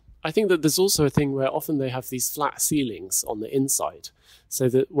wonder. I think that there's also a thing where often they have these flat ceilings on the inside, so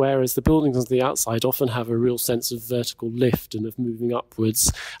that whereas the buildings on the outside often have a real sense of vertical lift and of moving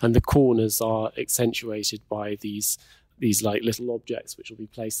upwards, and the corners are accentuated by these like little objects which will be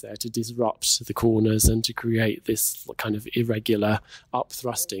placed there to disrupt the corners and to create this kind of irregular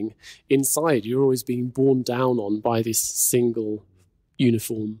upthrusting. Inside, you're always being borne down on by this single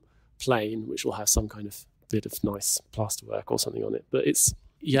uniform plane, which will have some kind of bit of nice plasterwork or something on it. But it's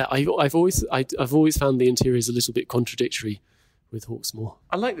I've always found the interiors a little bit contradictory with Hawksmoor.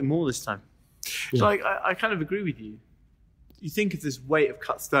 I like them more this time. Yeah. So I kind of agree with you. You think of this weight of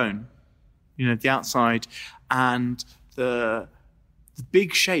cut stone, the outside, and the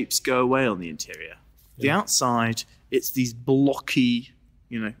big shapes go away on the interior. The outside, it's these blocky,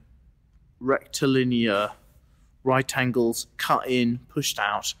 rectilinear right angles cut in, pushed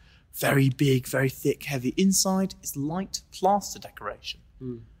out, very big, very thick, heavy. Inside is light plaster decoration.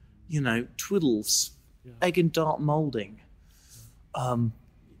 Twiddles, egg and dart moulding,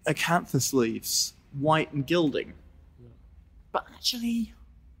 acanthus leaves, white and gilding. But actually,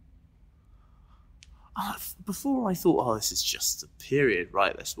 before I thought, this is just a period,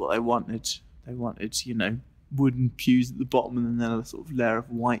 right? That's what they wanted. They wanted, wooden pews at the bottom and then a sort of layer of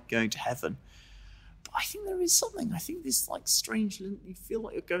white going to heaven. But I think there is something. I think this strange, you feel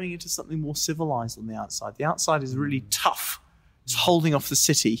like you're going into something more civilized on the outside. The outside is really tough. It's holding off the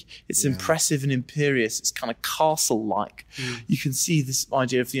city. It's impressive and imperious. It's kind of castle-like. You can see this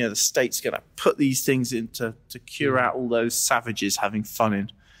idea of the state's going to put these things in to cure out all those savages having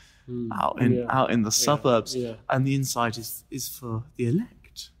fun out in the suburbs, and the inside is for the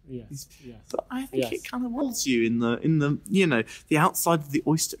elect. But I think it kind of holds you in the outside of the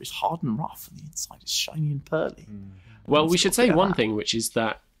oyster is hard and rough, and the inside is shiny and pearly. Well, we should say one thing, which is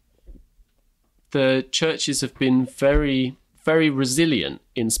that the churches have been very, very resilient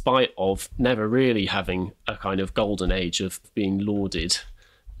in spite of never really having a kind of golden age of being lauded,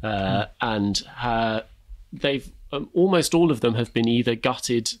 and they've almost all of them have been either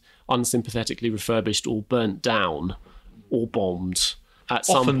gutted, unsympathetically refurbished, or burnt down, or bombed at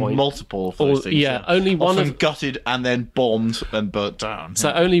some often point. Multiple of those things. Only one often gutted and then bombed and burnt down.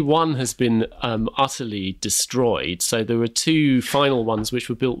 So only one has been utterly destroyed. So there were two final ones which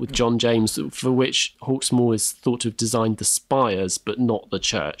were built with John James, for which Hawksmoor is thought to have designed the spires but not the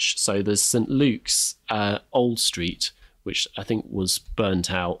church. So there's St Luke's, Old Street, which I think was burnt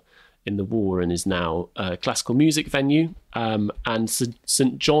out in the war and is now a classical music venue, and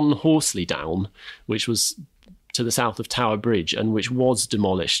St John Horsley Down, which was to the south of Tower Bridge and which was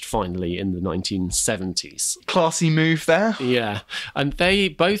demolished finally in the 1970s. Classy move there. Yeah, and they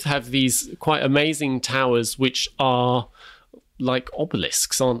both have these quite amazing towers which are like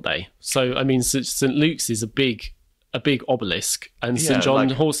obelisks, aren't they? So I mean, St Luke's is a big obelisk, and St John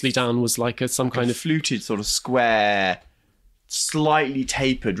Horsley Down was like some kind of fluted sort of square, slightly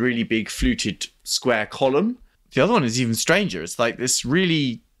tapered, really big fluted square column. The other one is even stranger. It's like this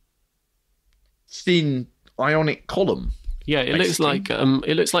really thin Ionic column. Yeah, it looks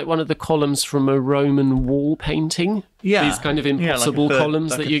like one of the columns from a Roman wall painting. Yeah, these kind of impossible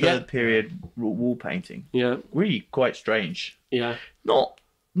columns that you get. Third period wall painting. Yeah, really quite strange. Yeah,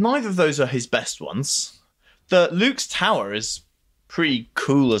 neither of those are his best ones. The Luke's Tower is pretty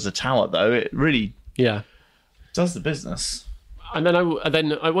cool as a tower, though. It really does the business. And then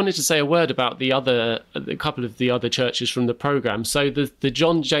I wanted to say a word about a couple of the other churches from the programme. So the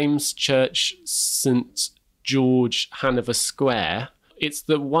John James Church, St George, Hanover Square, it's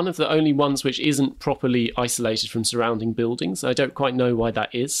one of the only ones which isn't properly isolated from surrounding buildings. I don't quite know why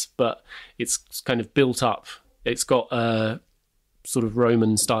that is, but it's kind of built up. It's got a sort of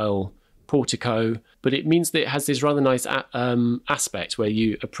Roman style portico, but it means that it has this rather nice aspect where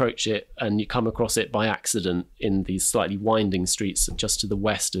you approach it and you come across it by accident in these slightly winding streets just to the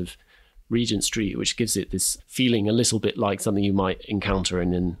west of Regent Street, which gives it this feeling a little bit like something you might encounter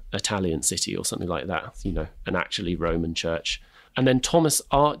in an Italian city or something like that, an actually Roman church. And then Thomas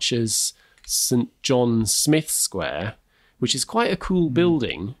Archer's St John Smith Square, which is quite a cool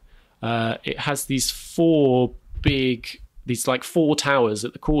building. It has these four towers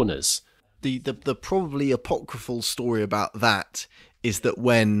at the corners. The probably apocryphal story about that is that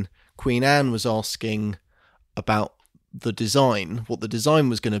when Queen Anne was asking about the design, what the design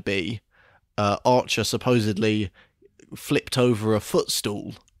was going to be, Archer supposedly flipped over a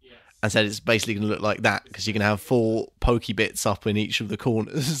footstool and said it's basically going to look like that because you're going to have four pokey bits up in each of the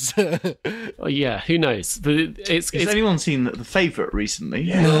corners. Oh, yeah, who knows? But Has anyone seen The Favourite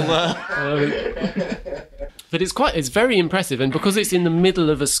recently? But it's very impressive, and because it's in the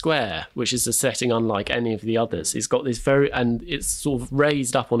middle of a square, which is a setting unlike any of the others, it's got this and it's sort of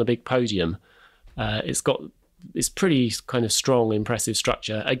raised up on a big podium. It's got this pretty kind of strong, impressive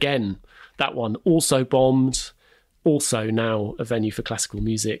structure. Again, that one also bombed, also now a venue for classical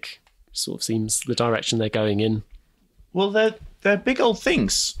music. Sort of seems the direction they're going in. Well, they're big old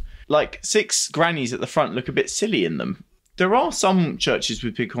things. Like 6 grannies at the front look a bit silly in them. There are some churches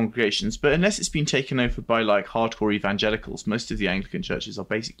with big congregations, but unless it's been taken over by like hardcore evangelicals, most of the Anglican churches are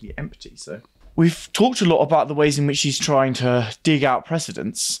basically empty. So we've talked a lot about the ways in which he's trying to dig out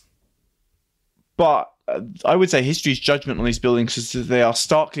precedents, but I would say history's judgment on these buildings is that they are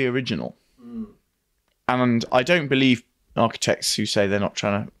starkly original. And I don't believe architects who say they're not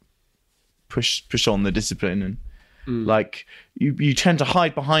trying to push on the discipline, and like you tend to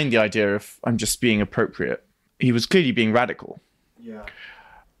hide behind the idea of I'm just being appropriate. He was clearly being radical. Yeah.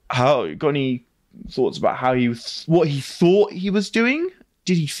 Got any thoughts about what he thought he was doing?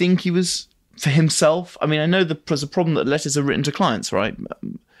 Did he think he was for himself? I mean, I know there's a problem that letters are written to clients, right?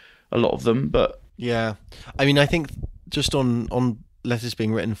 A lot of them, but yeah. I mean, I think just on letters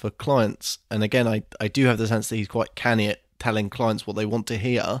being written for clients, and again, I do have the sense that he's quite canny at telling clients what they want to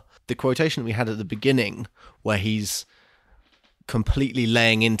hear. The quotation that we had at the beginning, where he's completely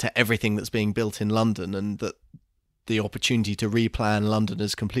laying into everything that's being built in London and that the opportunity to replan London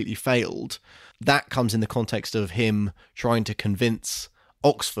has completely failed, that comes in the context of him trying to convince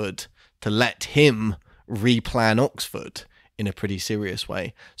Oxford to let him replan Oxford in a pretty serious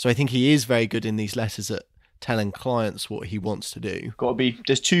way. So I think he is very good in these letters at telling clients what he wants to do.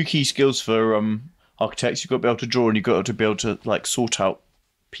 There's 2 key skills for architects. You've got to be able to draw, and you've got to be able to like sort out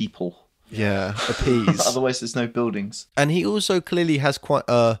people. Yeah, appease. Otherwise there's no buildings. And he also clearly has quite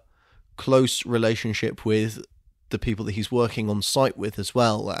a close relationship with the people that he's working on site with as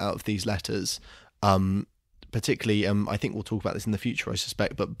well out of these letters. Particularly, I think we'll talk about this in the future, I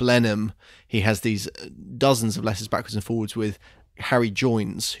suspect, but Blenheim, he has these dozens of letters backwards and forwards with Harry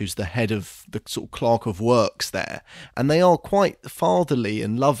Joynes, who's the head of the sort of clerk of works there. And they are quite fatherly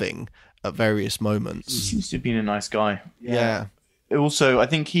and loving at various moments. He seems to have been a nice guy. Yeah. Also, I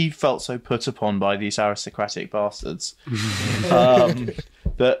think he felt so put upon by these aristocratic bastards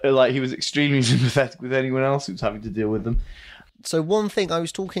that like he was extremely sympathetic with anyone else who was having to deal with them. So one thing, I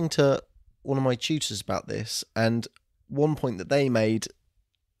was talking to one of my tutors about this, and one point that they made,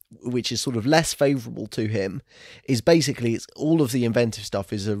 which is sort of less favourable to him, is basically it's all of the inventive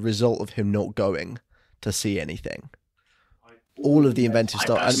stuff is a result of him not going to see anything. All of the inventive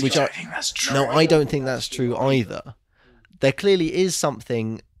stuff, I don't think that's true. No, I don't think that's true either. There clearly is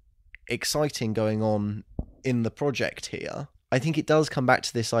something exciting going on in the project here. I think it does come back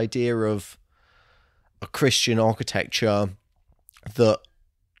to this idea of a Christian architecture that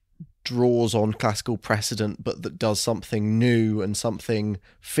draws on classical precedent, but that does something new and something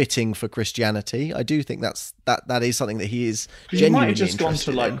fitting for Christianity. I do think that is something that he is genuinely interested in. He might have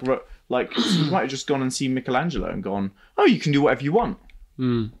just gone to he might have just gone and seen Michelangelo and gone, "Oh, you can do whatever you want."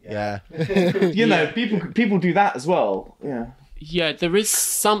 Yeah. You know, people do that as well. Yeah, there is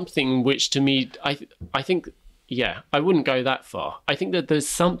something which to me, I think, yeah, I wouldn't go that far. I think that there's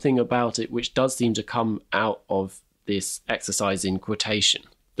something about it which does seem to come out of this exercise in quotation,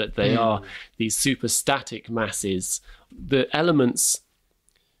 that they are these super static masses. The elements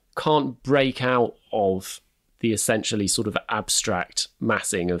can't break out of the essentially sort of abstract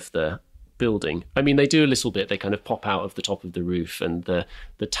massing of the building. I mean, they do a little bit. They kind of pop out of the top of the roof, and the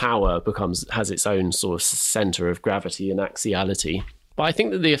tower has its own sort of center of gravity and axiality. But I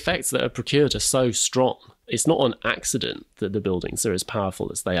think that the effects that are procured are so strong. It's not an accident that the buildings are as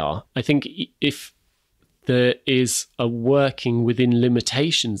powerful as they are. I think if there is a working within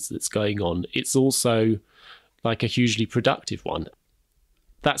limitations that's going on, it's also like a hugely productive one.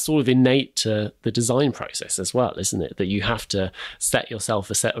 That's sort of innate to the design process as well, isn't it? That you have to set yourself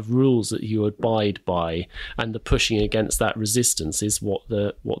a set of rules that you abide by, and the pushing against that resistance is what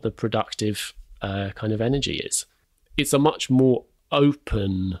the productive kind of energy is. It's a much more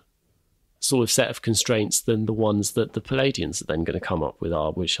open sort of set of constraints than the ones that the Palladians are then going to come up with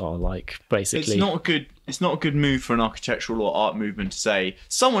which are like basically. It's not a good move for an architectural or art movement to say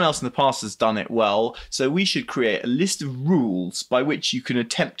someone else in the past has done it well, so we should create a list of rules by which you can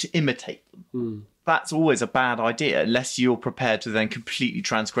attempt to imitate them. That's always a bad idea unless you're prepared to then completely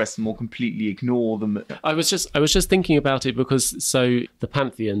transgress them or completely ignore them. I was just thinking about it because so the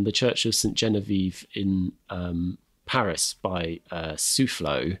Pantheon, the Church of St Genevieve in Paris by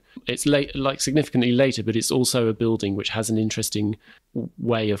Soufflot, it's significantly later, but it's also a building which has an interesting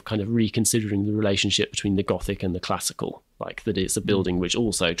way of kind of reconsidering the relationship between the Gothic and the classical. Like that it's a building which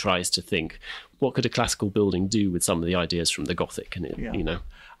also tries to think, what could a classical building do with some of the ideas from the Gothic? And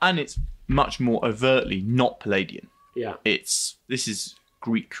and it's much more overtly not Palladian. Yeah, this is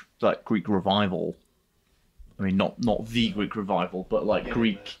Greek revival. I mean, not the Greek revival, but like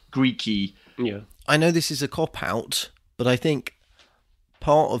Greeky. Yeah. I know this is a cop-out, but I think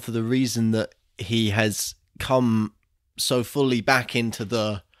part of the reason that he has come so fully back into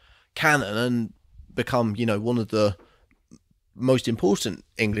the canon and become, one of the most important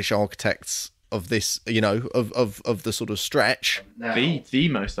English architects of this, of the sort of stretch. The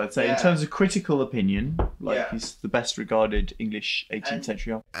most, I'd say, in terms of critical opinion, he's the best regarded English 18th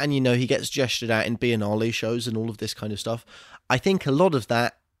century architect. And, he gets gestured at in Biennale shows and all of this kind of stuff. I think a lot of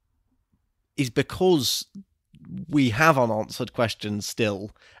that is because we have unanswered questions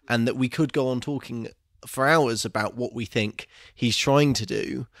still, and that we could go on talking for hours about what we think he's trying to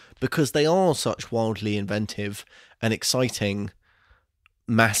do, because they are such wildly inventive and exciting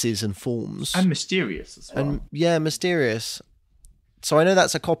masses and forms. And mysterious as well. And mysterious. So I know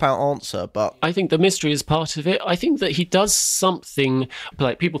that's a cop-out answer, but I think the mystery is part of it. I think that he does something,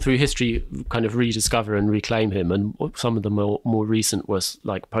 like people through history kind of rediscover and reclaim him, and some of the more recent was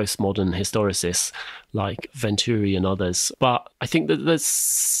like postmodern historicists like Venturi and others. But I think that there's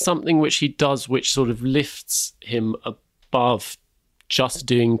something which he does which sort of lifts him above just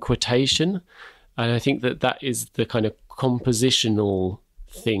doing quotation. And I think that is the kind of compositional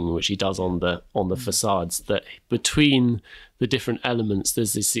thing which he does on the facades, that between the different elements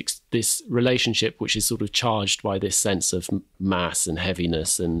there's this relationship which is sort of charged by this sense of mass and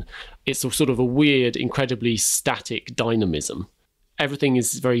heaviness, and it's a sort of a weird, incredibly static dynamism. Everything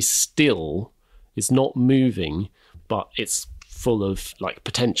is very still, it's not moving, but it's full of like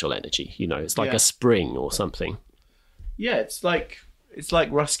potential energy, it's like a spring or something. It's like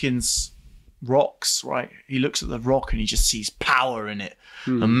Ruskin's rocks, right? He looks at the rock and he just sees power in it.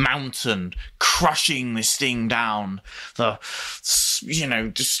 A mountain crushing this thing down.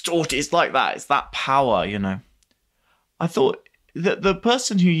 Distorted. It's like that. It's that power, I thought that the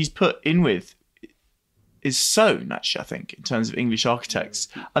person who he's put in with is Soane, actually, I think, in terms of English architects.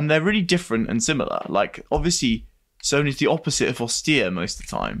 And they're really different and similar. Like, obviously, Soane is the opposite of austere most of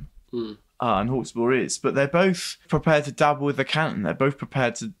the time. And Hawksmoor is, but they're both prepared to dabble with the canon. They're both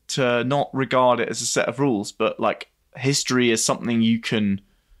prepared to not regard it as a set of rules, but like history as something you can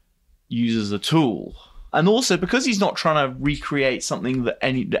use as a tool. And also because he's not trying to recreate something that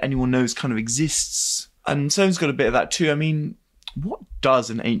anyone knows kind of exists. And Soane's got a bit of that too. I mean, what does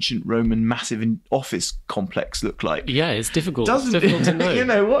an ancient Roman massive office complex look like? Yeah, it's difficult. It's difficult to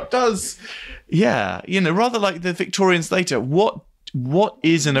know. What does... Yeah, rather like the Victorians later, what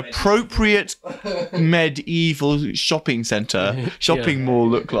is an appropriate medieval shopping centre, mall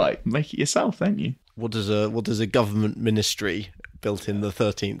look like? Make it yourself, don't you? What does a government ministry built in the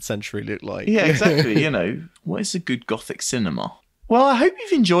 13th century look like? Yeah, exactly. What is a good Gothic cinema? Well, I hope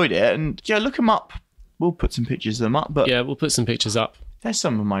you've enjoyed it, and look them up. We'll put some pictures of them up. But we'll put some pictures up. They're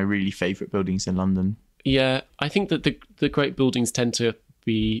some of my really favourite buildings in London. Yeah, I think that the great buildings tend to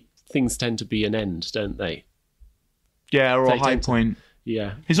be an end, don't they? Yeah, or a high point.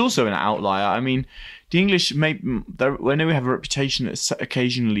 Yeah. He's also an outlier. I mean, the English, I know we have a reputation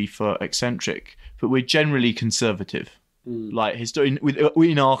occasionally for eccentric, but we're generally conservative. Like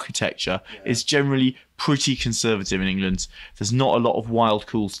in architecture, it's generally pretty conservative in England. There's not a lot of wild,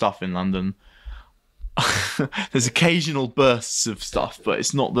 cool stuff in London. There's occasional bursts of stuff, but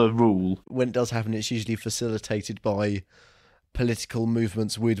it's not the rule. When it does happen, it's usually facilitated by political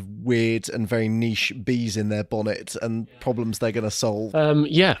movements with weird and very niche bees in their bonnet and problems they're going to solve.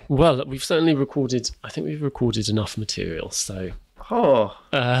 Well, we've certainly recorded enough material, so...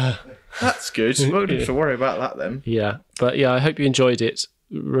 That's good. We won't have to worry about that then. Yeah, but I hope you enjoyed it.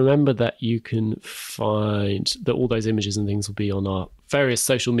 Remember that you can find that all those images and things will be on our various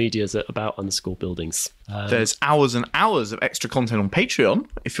social medias at about_buildings. There's hours and hours of extra content on Patreon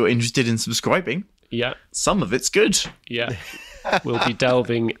if you're interested in subscribing. Yeah. Some of it's good. Yeah.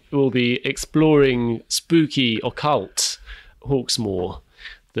 We'll be exploring spooky, occult Hawksmoor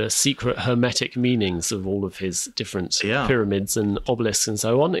the secret hermetic meanings of all of his different Yeah. pyramids and obelisks and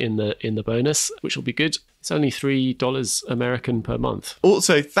so on in the bonus, which will be good. It's only $3 American per month.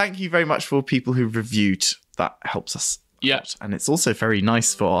 Also, thank you very much for people who reviewed. That helps us. Yeah. out. And it's also very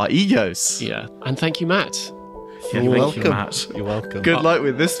nice for our egos. Yeah. And thank you, Matt. Yeah, You're thank welcome. you, Matt. You're welcome. Good luck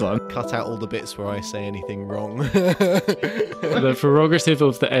with this one. Cut out all the bits where I say anything wrong. The prerogative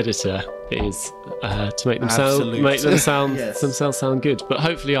of the editor is to make them Absolute. sound Yes. themselves sound good, but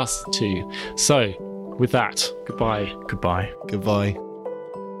hopefully us too. So, with that, goodbye. Goodbye. Goodbye.